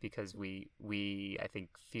do that because we I think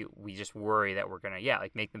we just worry that we're gonna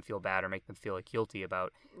like make them feel bad or make them feel like guilty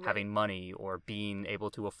about having money or being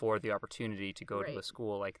able to afford the opportunity to go to a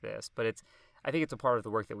school like this. But I think it's a part of the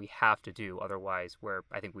work that we have to do. Otherwise,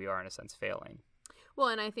 I think we are in a sense failing. Well,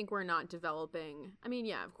 and I think we're not developing. I mean,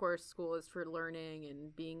 yeah, of course, school is for learning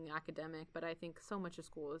and being academic, but I think so much of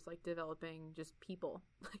school is like developing just people,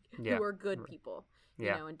 who are good people, you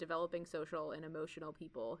know, and developing social and emotional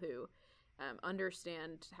people who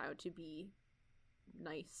understand how to be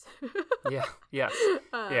nice. Yeah.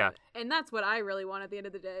 And that's what I really want at the end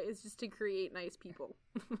of the day, is just to create nice people.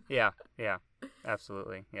 Yeah,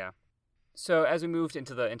 absolutely, yeah. So as we moved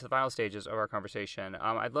into the final stages of our conversation,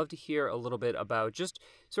 I'd love to hear a little bit about just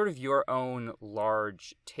sort of your own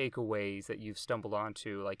large takeaways that you've stumbled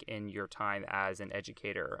onto, like in your time as an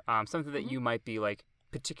educator. Something that you might be like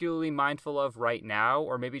particularly mindful of right now,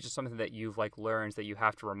 or maybe just something that you've like learned that you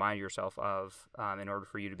have to remind yourself of in order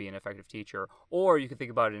for you to be an effective teacher. Or you could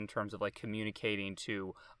think about it in terms of like communicating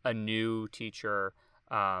to a new teacher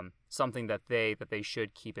something that they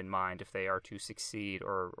should keep in mind if they are to succeed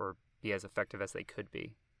or be as effective as they could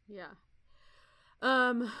be. Yeah.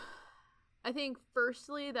 I think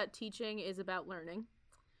firstly that teaching is about learning,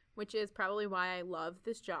 which is probably why I love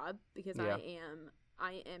this job, because I am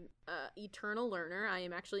a eternal learner. I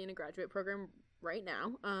am actually in a graduate program right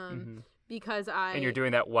now. Because And you're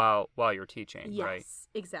doing that while you're teaching, right? Yes,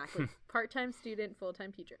 exactly. Part-time student,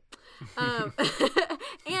 full-time teacher.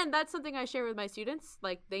 And that's something I share with my students.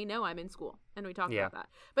 Like, they know I'm in school and we talk about that.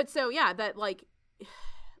 But so yeah, that like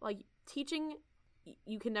teaching,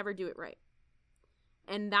 you can never do it right.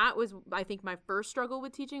 And that was, I think, my first struggle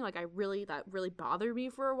with teaching. Like, that really bothered me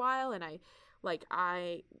for a while. And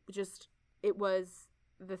it was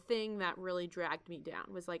the thing that really dragged me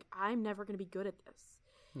down, was like, I'm never going to be good at this.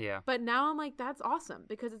 Yeah. But now I'm like, that's awesome,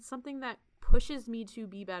 because it's something that pushes me to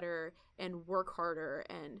be better and work harder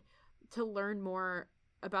and to learn more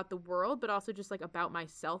about the world, but also just like about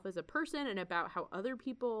myself as a person and about how other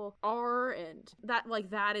people are. And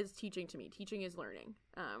that is teaching to me. Teaching is learning.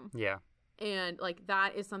 And like,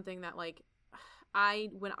 that is something that like,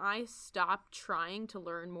 when I stop trying to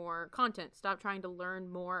learn more content, stop trying to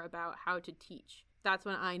learn more about how to teach, that's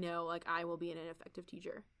when I know like I will be an effective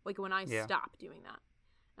teacher. Like, when I stop doing that.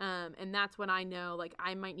 And that's when I know like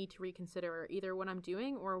I might need to reconsider either what I'm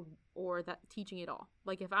doing or that teaching at all.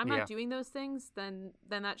 Like, if I'm not doing those things, then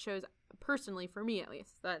that shows, personally for me at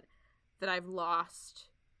least, that I've lost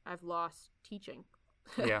teaching.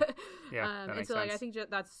 And so like, I think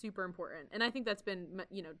that's super important, and I think that's been,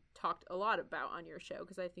 you know, talked a lot about on your show,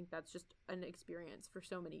 because I think that's just an experience for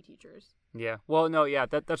so many teachers.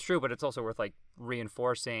 That's true, but it's also worth like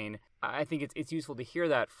reinforcing. I think it's useful to hear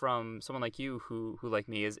that from someone like you who like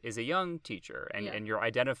me is a young teacher, and you're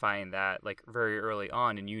identifying that like very early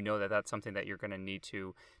on, and you know that that's something that you're going to need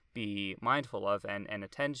to be mindful of and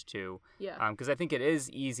attend to. Because I think it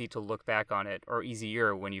is easy to look back on it, or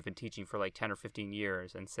easier when you've been teaching for like 10 or 15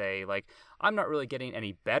 years, and say like, I'm not really getting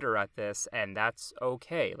any better at this, and that's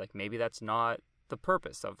okay. Like, maybe that's not the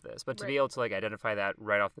purpose of this. But to be able to like identify that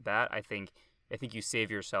right off the bat, I think you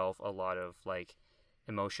save yourself a lot of like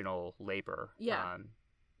emotional labor.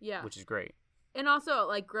 Which is great. And also,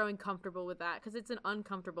 like, growing comfortable with that, because it's an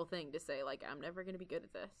uncomfortable thing to say, like, I'm never going to be good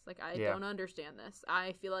at this. Like, I don't understand this.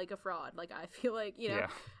 I feel like a fraud. Like, I feel like, you know.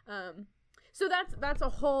 So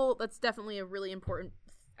that's definitely a really important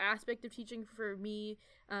aspect of teaching for me.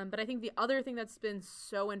 But I think the other thing that's been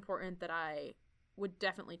so important that I would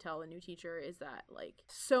definitely tell a new teacher is that, like,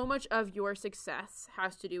 so much of your success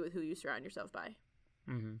has to do with who you surround yourself by.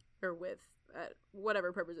 Or with.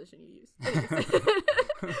 Whatever preposition you use.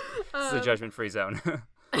 It's the judgment-free zone.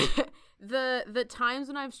 The times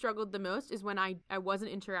when I've struggled the most is when I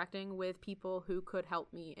wasn't interacting with people who could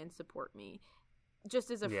help me and support me,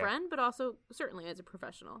 just as a friend, but also certainly as a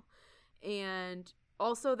professional. And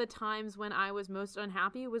also the times when I was most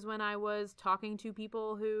unhappy was when I was talking to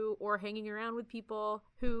people or hanging around with people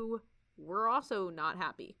who were also not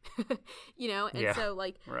happy, you know? And so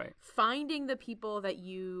like finding the people that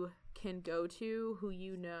you can go to who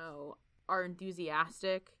you know are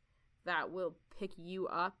enthusiastic, that will pick you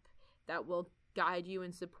up, that will guide you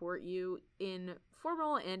and support you in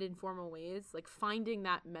formal and informal ways. Like finding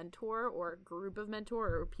that mentor or group of mentor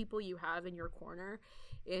or people you have in your corner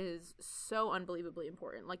is so unbelievably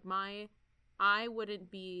important. Like I wouldn't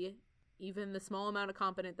be even the small amount of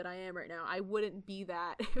competent that I am right now. I wouldn't be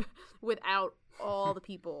that without all the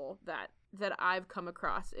people that I've come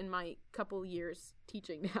across in my couple years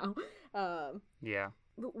teaching now. Yeah.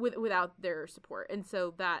 Without their support. And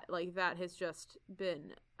so that has just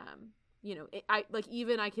been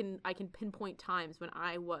I can pinpoint times when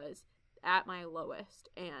I was at my lowest,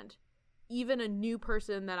 and even a new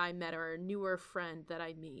person that I met or a newer friend that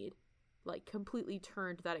I made like completely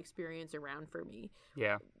turned that experience around for me.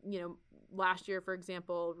 Yeah. Last year, for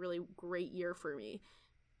example, really great year for me.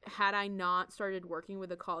 Had I not started working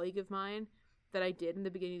with a colleague of mine that I did in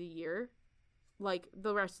the beginning of the year, like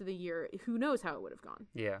the rest of the year, who knows how it would have gone.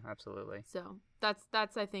 Yeah, absolutely. So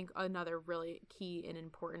that's I think another really key and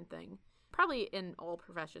important thing, probably in all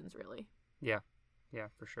professions, really. Yeah,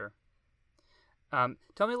 for sure.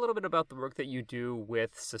 Tell me a little bit about the work that you do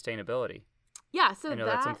with sustainability. Yeah, so I know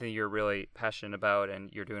that's something you're really passionate about, and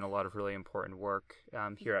you're doing a lot of really important work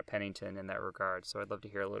here at Pennington in that regard. So I'd love to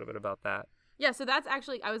hear a little bit about that. Yeah, so that's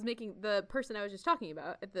actually, I was making the person I was just talking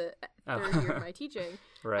about at the third year of my teaching,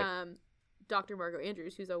 right. Dr. Margot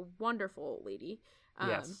Andrews, who's a wonderful lady.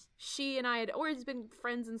 Yes. She and I had always been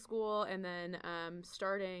friends in school, and then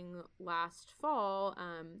starting last fall,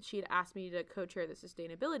 she had asked me to co-chair the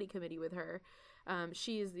sustainability committee with her.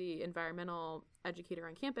 She is the environmental educator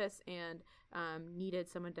on campus and needed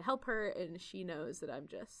someone to help her, and she knows that I'm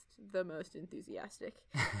just the most enthusiastic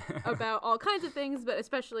about all kinds of things, but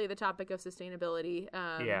especially the topic of sustainability.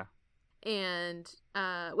 Yeah. And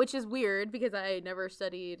which is weird because I never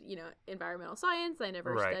studied, environmental science. I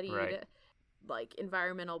never studied like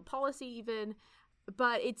environmental policy even.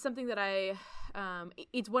 But it's something that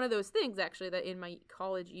it's one of those things actually that in my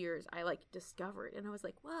college years I like discovered, and I was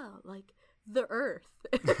like, wow, like the earth.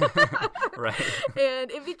 Right.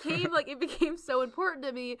 And it became so important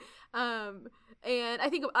to me. And I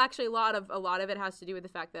think actually a lot of it has to do with the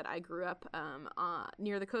fact that I grew up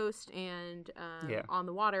near the coast and on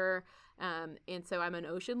the water. And so I'm an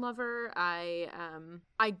ocean lover.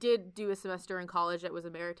 I did do a semester in college that was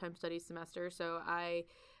a maritime studies semester. So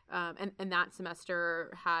and that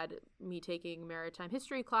semester had me taking maritime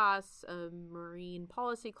history class, a marine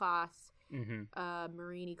policy class, a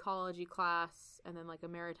marine ecology class, and then like a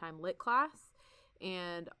maritime lit class.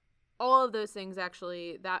 And all of those things,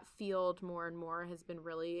 actually, that field more and more has been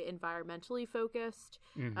really environmentally focused.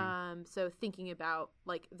 So thinking about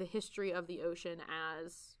like the history of the ocean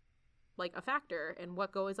as like a factor, and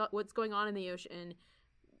what's going on in the ocean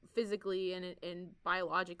physically and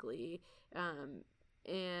biologically,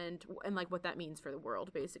 and like what that means for the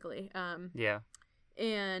world, basically.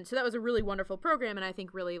 And so that was a really wonderful program, and I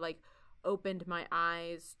think really like opened my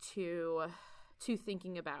eyes to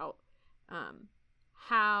thinking about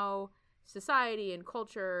how society and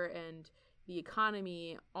culture and the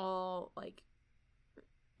economy all like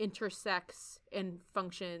intersects and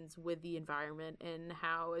functions with the environment, and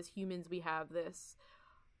how as humans we have this,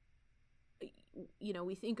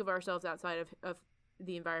 we think of ourselves outside of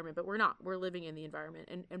the environment, but we're living in the environment,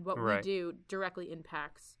 and what we do directly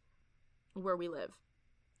impacts where we live.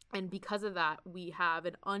 And because of that, we have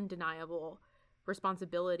an undeniable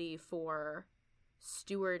responsibility for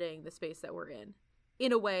stewarding the space that we're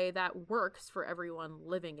in a way that works for everyone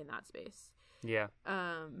living in that space. Yeah.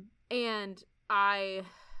 And I,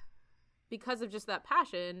 because of just that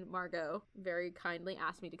passion, Margot very kindly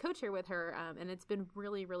asked me to co-chair with her. And it's been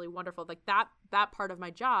really, really wonderful. Like that part of my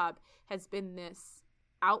job has been this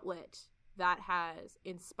outlet that has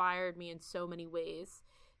inspired me in so many ways,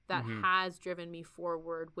 that has driven me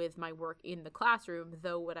forward with my work in the classroom,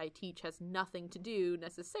 though what I teach has nothing to do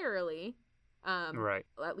necessarily,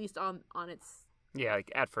 at least on its... Yeah,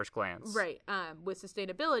 like at first glance. Right, with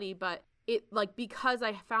sustainability, but it, like, because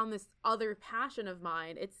I found this other passion of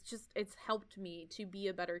mine, it's helped me to be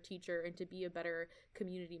a better teacher and to be a better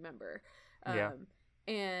community member.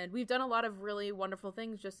 And we've done a lot of really wonderful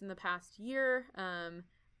things just in the past year.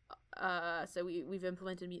 So we've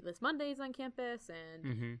implemented Meatless Mondays on campus,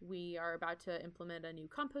 and we are about to implement a new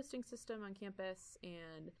composting system on campus,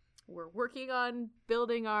 and we're working on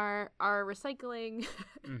building our recycling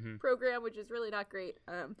program, which is really not great.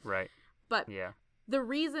 But the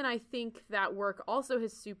reason I think that work also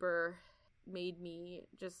has super made me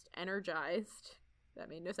just energized, that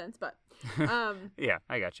made no sense, but yeah,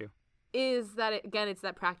 I got you, is that it's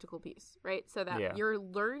that practical piece, right? So that you're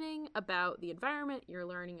learning about the environment, you're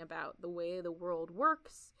learning about the way the world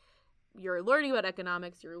works, you're learning about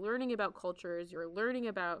economics, you're learning about cultures, you're learning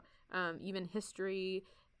about even history.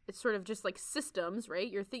 It's sort of just like systems,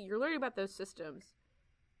 right? You're learning about those systems,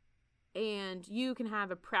 and you can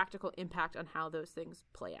have a practical impact on how those things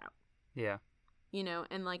play out. Yeah. You know,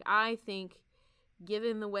 and like I think,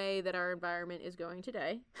 given the way that our environment is going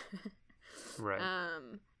today, Right.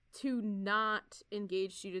 To not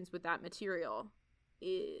engage students with that material,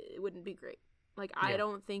 it wouldn't be great. Like, I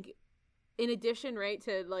don't think, in addition, right,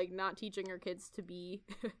 to like not teaching our kids to be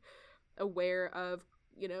aware of,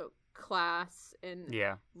 you know, class and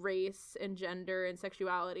race and gender and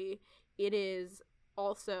sexuality, it is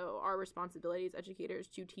also our responsibility as educators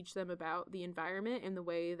to teach them about the environment and the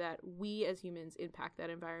way that we as humans impact that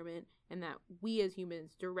environment, and that we as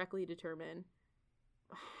humans directly determine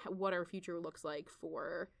what our future looks like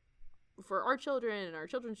for our children and our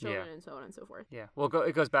children's children and so on and so forth. Yeah. Well,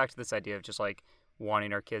 it goes back to this idea of just like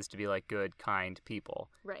wanting our kids to be like good, kind people,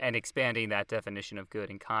 right? And expanding that definition of good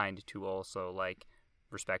and kind to also like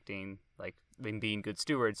respecting, like, and being good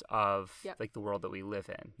stewards of like the world that we live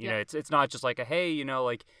in. You know, it's not just like a, hey, you know,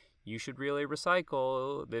 like, you should really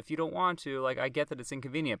recycle if you don't want to. Like, I get that it's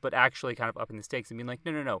inconvenient, but actually kind of upping the stakes and being like,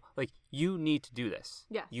 no, like, you need to do this.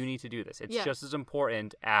 Yes. You need to do this. It's just as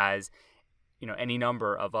important as, you know, any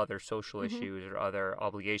number of other social Mm-hmm. issues or other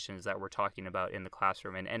obligations that we're talking about in the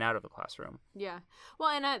classroom and out of the classroom. Yeah. Well,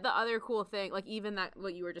 and the other cool thing, like, even that,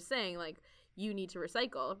 what you were just saying, like, you need to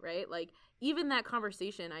recycle, right? Like, even that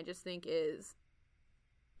conversation, I just think is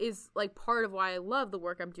like part of why I love the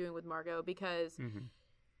work I'm doing with Margot, because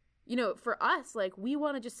you know, for us, like, we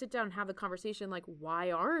want to just sit down and have the conversation, like,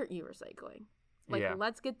 why aren't you recycling? Like,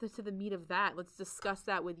 let's get to the meat of that. Let's discuss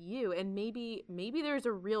that with you. And maybe there's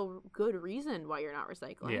a real good reason why you're not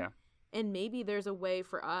recycling. Yeah. And maybe there's a way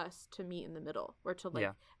for us to meet in the middle, or to,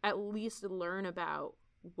 like, at least learn about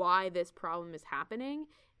why this problem is happening,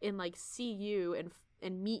 and, like, see you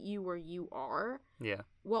and meet you where you are. Yeah.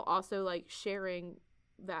 While also, like, sharing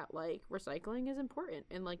that, like, recycling is important,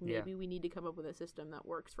 and, like, maybe we need to come up with a system that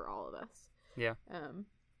works for all of us. Yeah.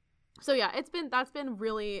 So yeah, that's been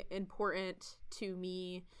really important to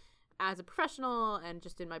me as a professional, and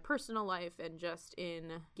just in my personal life, and just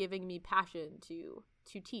in giving me passion to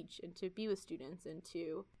teach and to be with students and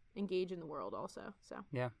to engage in the world also. So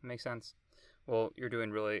yeah, makes sense. Well, you're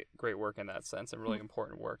doing really great work in that sense, and really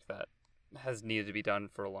important work that has needed to be done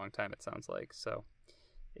for a long time, it sounds like. So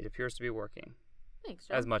it appears to be working. Thanks,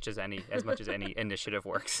 John. As much as any initiative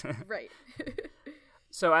works. Right.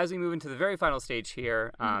 So as we move into the very final stage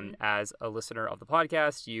here, as a listener of the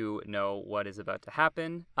podcast, you know what is about to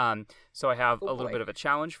happen. So I have a little bit of a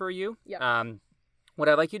challenge for you. Yep. What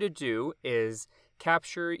I'd like you to do is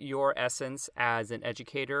capture your essence as an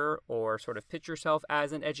educator, or sort of pitch yourself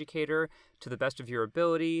as an educator to the best of your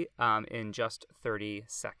ability in just 30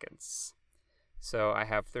 seconds. So I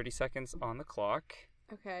have 30 seconds on the clock.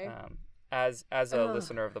 Okay. As a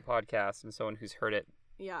listener of the podcast and someone who's heard it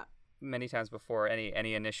many times before,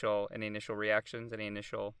 any initial reactions, any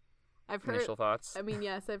initial thoughts? I mean,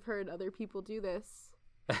 yes, I've heard other people do this.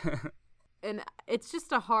 And it's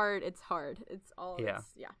just it's hard. It's all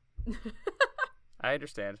I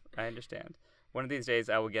understand. One of these days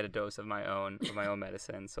I will get a dose of my own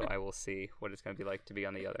medicine, so I will see what it's going to be like to be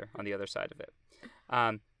on the other side of it.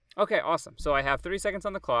 Okay, awesome. So I have 30 seconds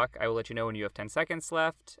on the clock. I will let you know when you have 10 seconds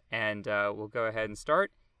left, and we'll go ahead and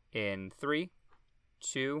start in 3,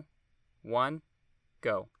 2, 1,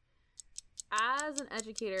 go. As an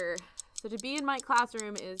educator, so to be in my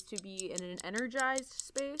classroom is to be in an energized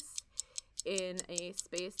space, in a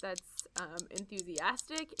space that's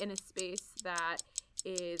enthusiastic, in a space that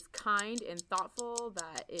is kind and thoughtful,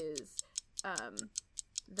 that is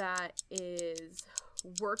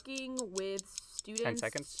working with students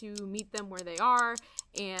to meet them where they are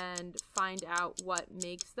and find out what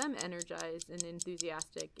makes them energized and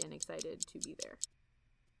enthusiastic and excited to be there.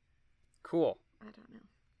 Cool. I don't know.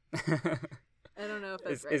 I don't know if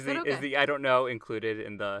that's right. Is the I don't know included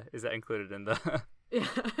in the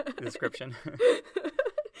description?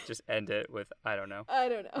 Just end it with I don't know. I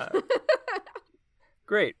don't know.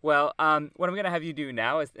 Great. Well, what I'm going to have you do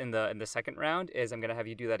now is in the second round is I'm going to have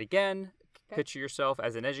you do that again. Okay. Picture yourself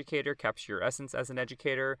as an educator, capture your essence as an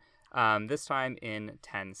educator, this time in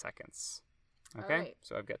 10 seconds. Okay? Right.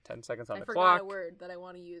 So I've got 10 seconds on the clock. I forgot a word that I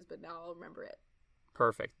want to use, but now I'll remember it.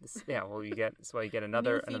 Perfect. Well, you get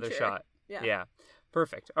another shot. Yeah.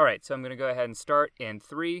 Perfect. All right. So I'm going to go ahead and start in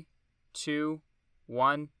 3, 2,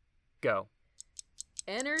 1, go.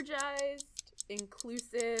 Energized,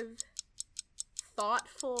 inclusive,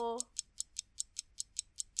 thoughtful,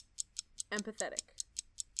 empathetic.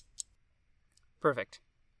 Perfect.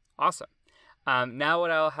 Awesome. Now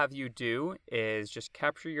what I'll have you do is just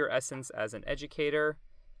capture your essence as an educator,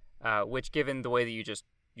 which, given the way that you just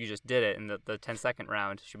did it in the 10-second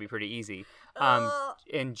round, should be pretty easy.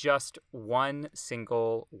 In just one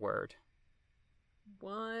single word.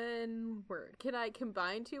 One word. Can I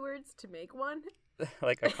combine 2 words to make one?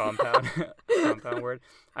 Like a compound word.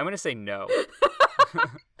 I'm gonna say no.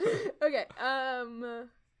 Okay.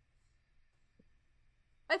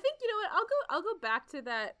 I think, you know what, I'll go back to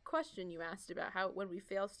that question you asked about how when we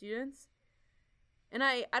fail students. And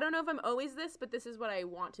I don't know if I'm always this, but this is what I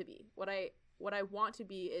want to be. What I want to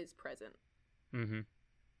be is present. Mm-hmm.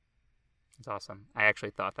 That's awesome. I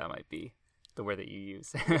actually thought that might be the word that you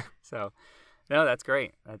use. So, no, that's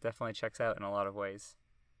great. That definitely checks out in a lot of ways.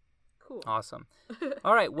 Cool. Awesome.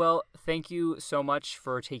 All right. Well, thank you so much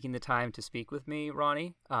for taking the time to speak with me,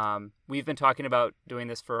 Ronnie. We've been talking about doing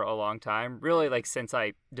this for a long time, really, like since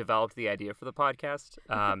I developed the idea for the podcast.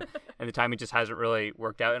 And the timing just hasn't really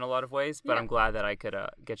worked out in a lot of ways, but yeah. I'm glad that I could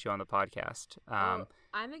get you on the podcast. Well,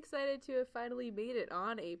 I'm excited to have finally made it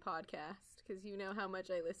on a podcast because you know how much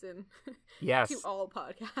I listen yes. to all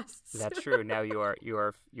podcasts. That's true. Now you are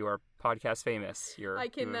podcast famous. You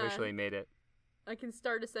officially made it. I can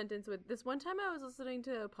start a sentence with, this one time I was listening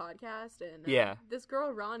to a podcast and this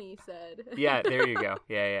girl Ronnie said. Yeah, there you go.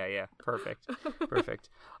 Yeah. Perfect.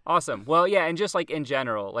 Awesome. Well, yeah, and just like in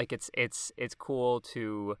general, like it's cool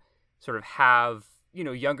to sort of have, you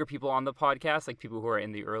know, younger people on the podcast, like people who are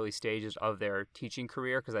in the early stages of their teaching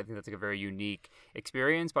career, because I think that's like a very unique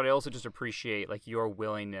experience. But I also just appreciate like your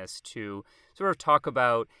willingness to sort of talk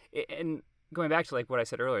about, and going back to like what I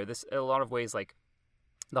said earlier, this in a lot of ways, like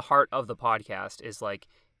the heart of the podcast is like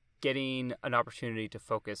getting an opportunity to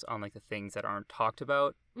focus on like the things that aren't talked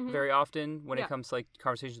about very often when it comes to like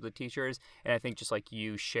conversations with teachers. And I think just like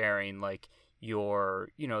you sharing like your,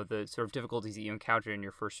 you know, the sort of difficulties that you encountered in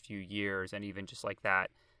your first few years, and even just like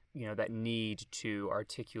that, you know, that need to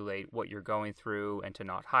articulate what you're going through and to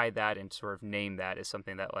not hide that and sort of name that is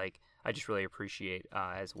something that like I just really appreciate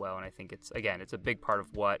as well. And I think it's a big part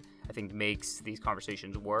of what I think makes these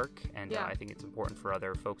conversations work. And I think it's important for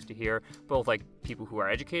other folks to hear, both like people who are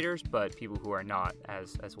educators, but people who are not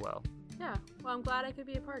as well. Yeah. Well, I'm glad I could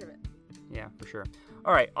be a part of it. Yeah, for sure.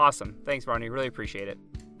 All right. Awesome. Thanks, Ronnie. Really appreciate it.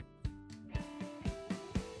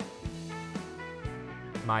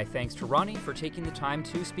 My thanks to Ronnie for taking the time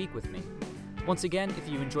to speak with me. Once again, if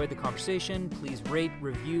you enjoyed the conversation, please rate,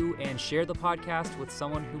 review, and share the podcast with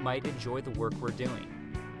someone who might enjoy the work we're doing.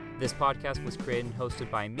 This podcast was created and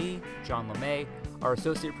hosted by me, John LeMay. Our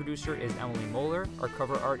associate producer is Emily Moeller. Our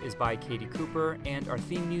cover art is by Katie Cooper, and our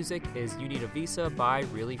theme music is You Need a Visa by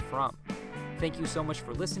Really From. Thank you so much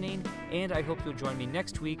for listening, and I hope you'll join me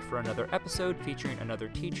next week for another episode featuring another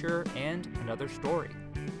teacher and another story.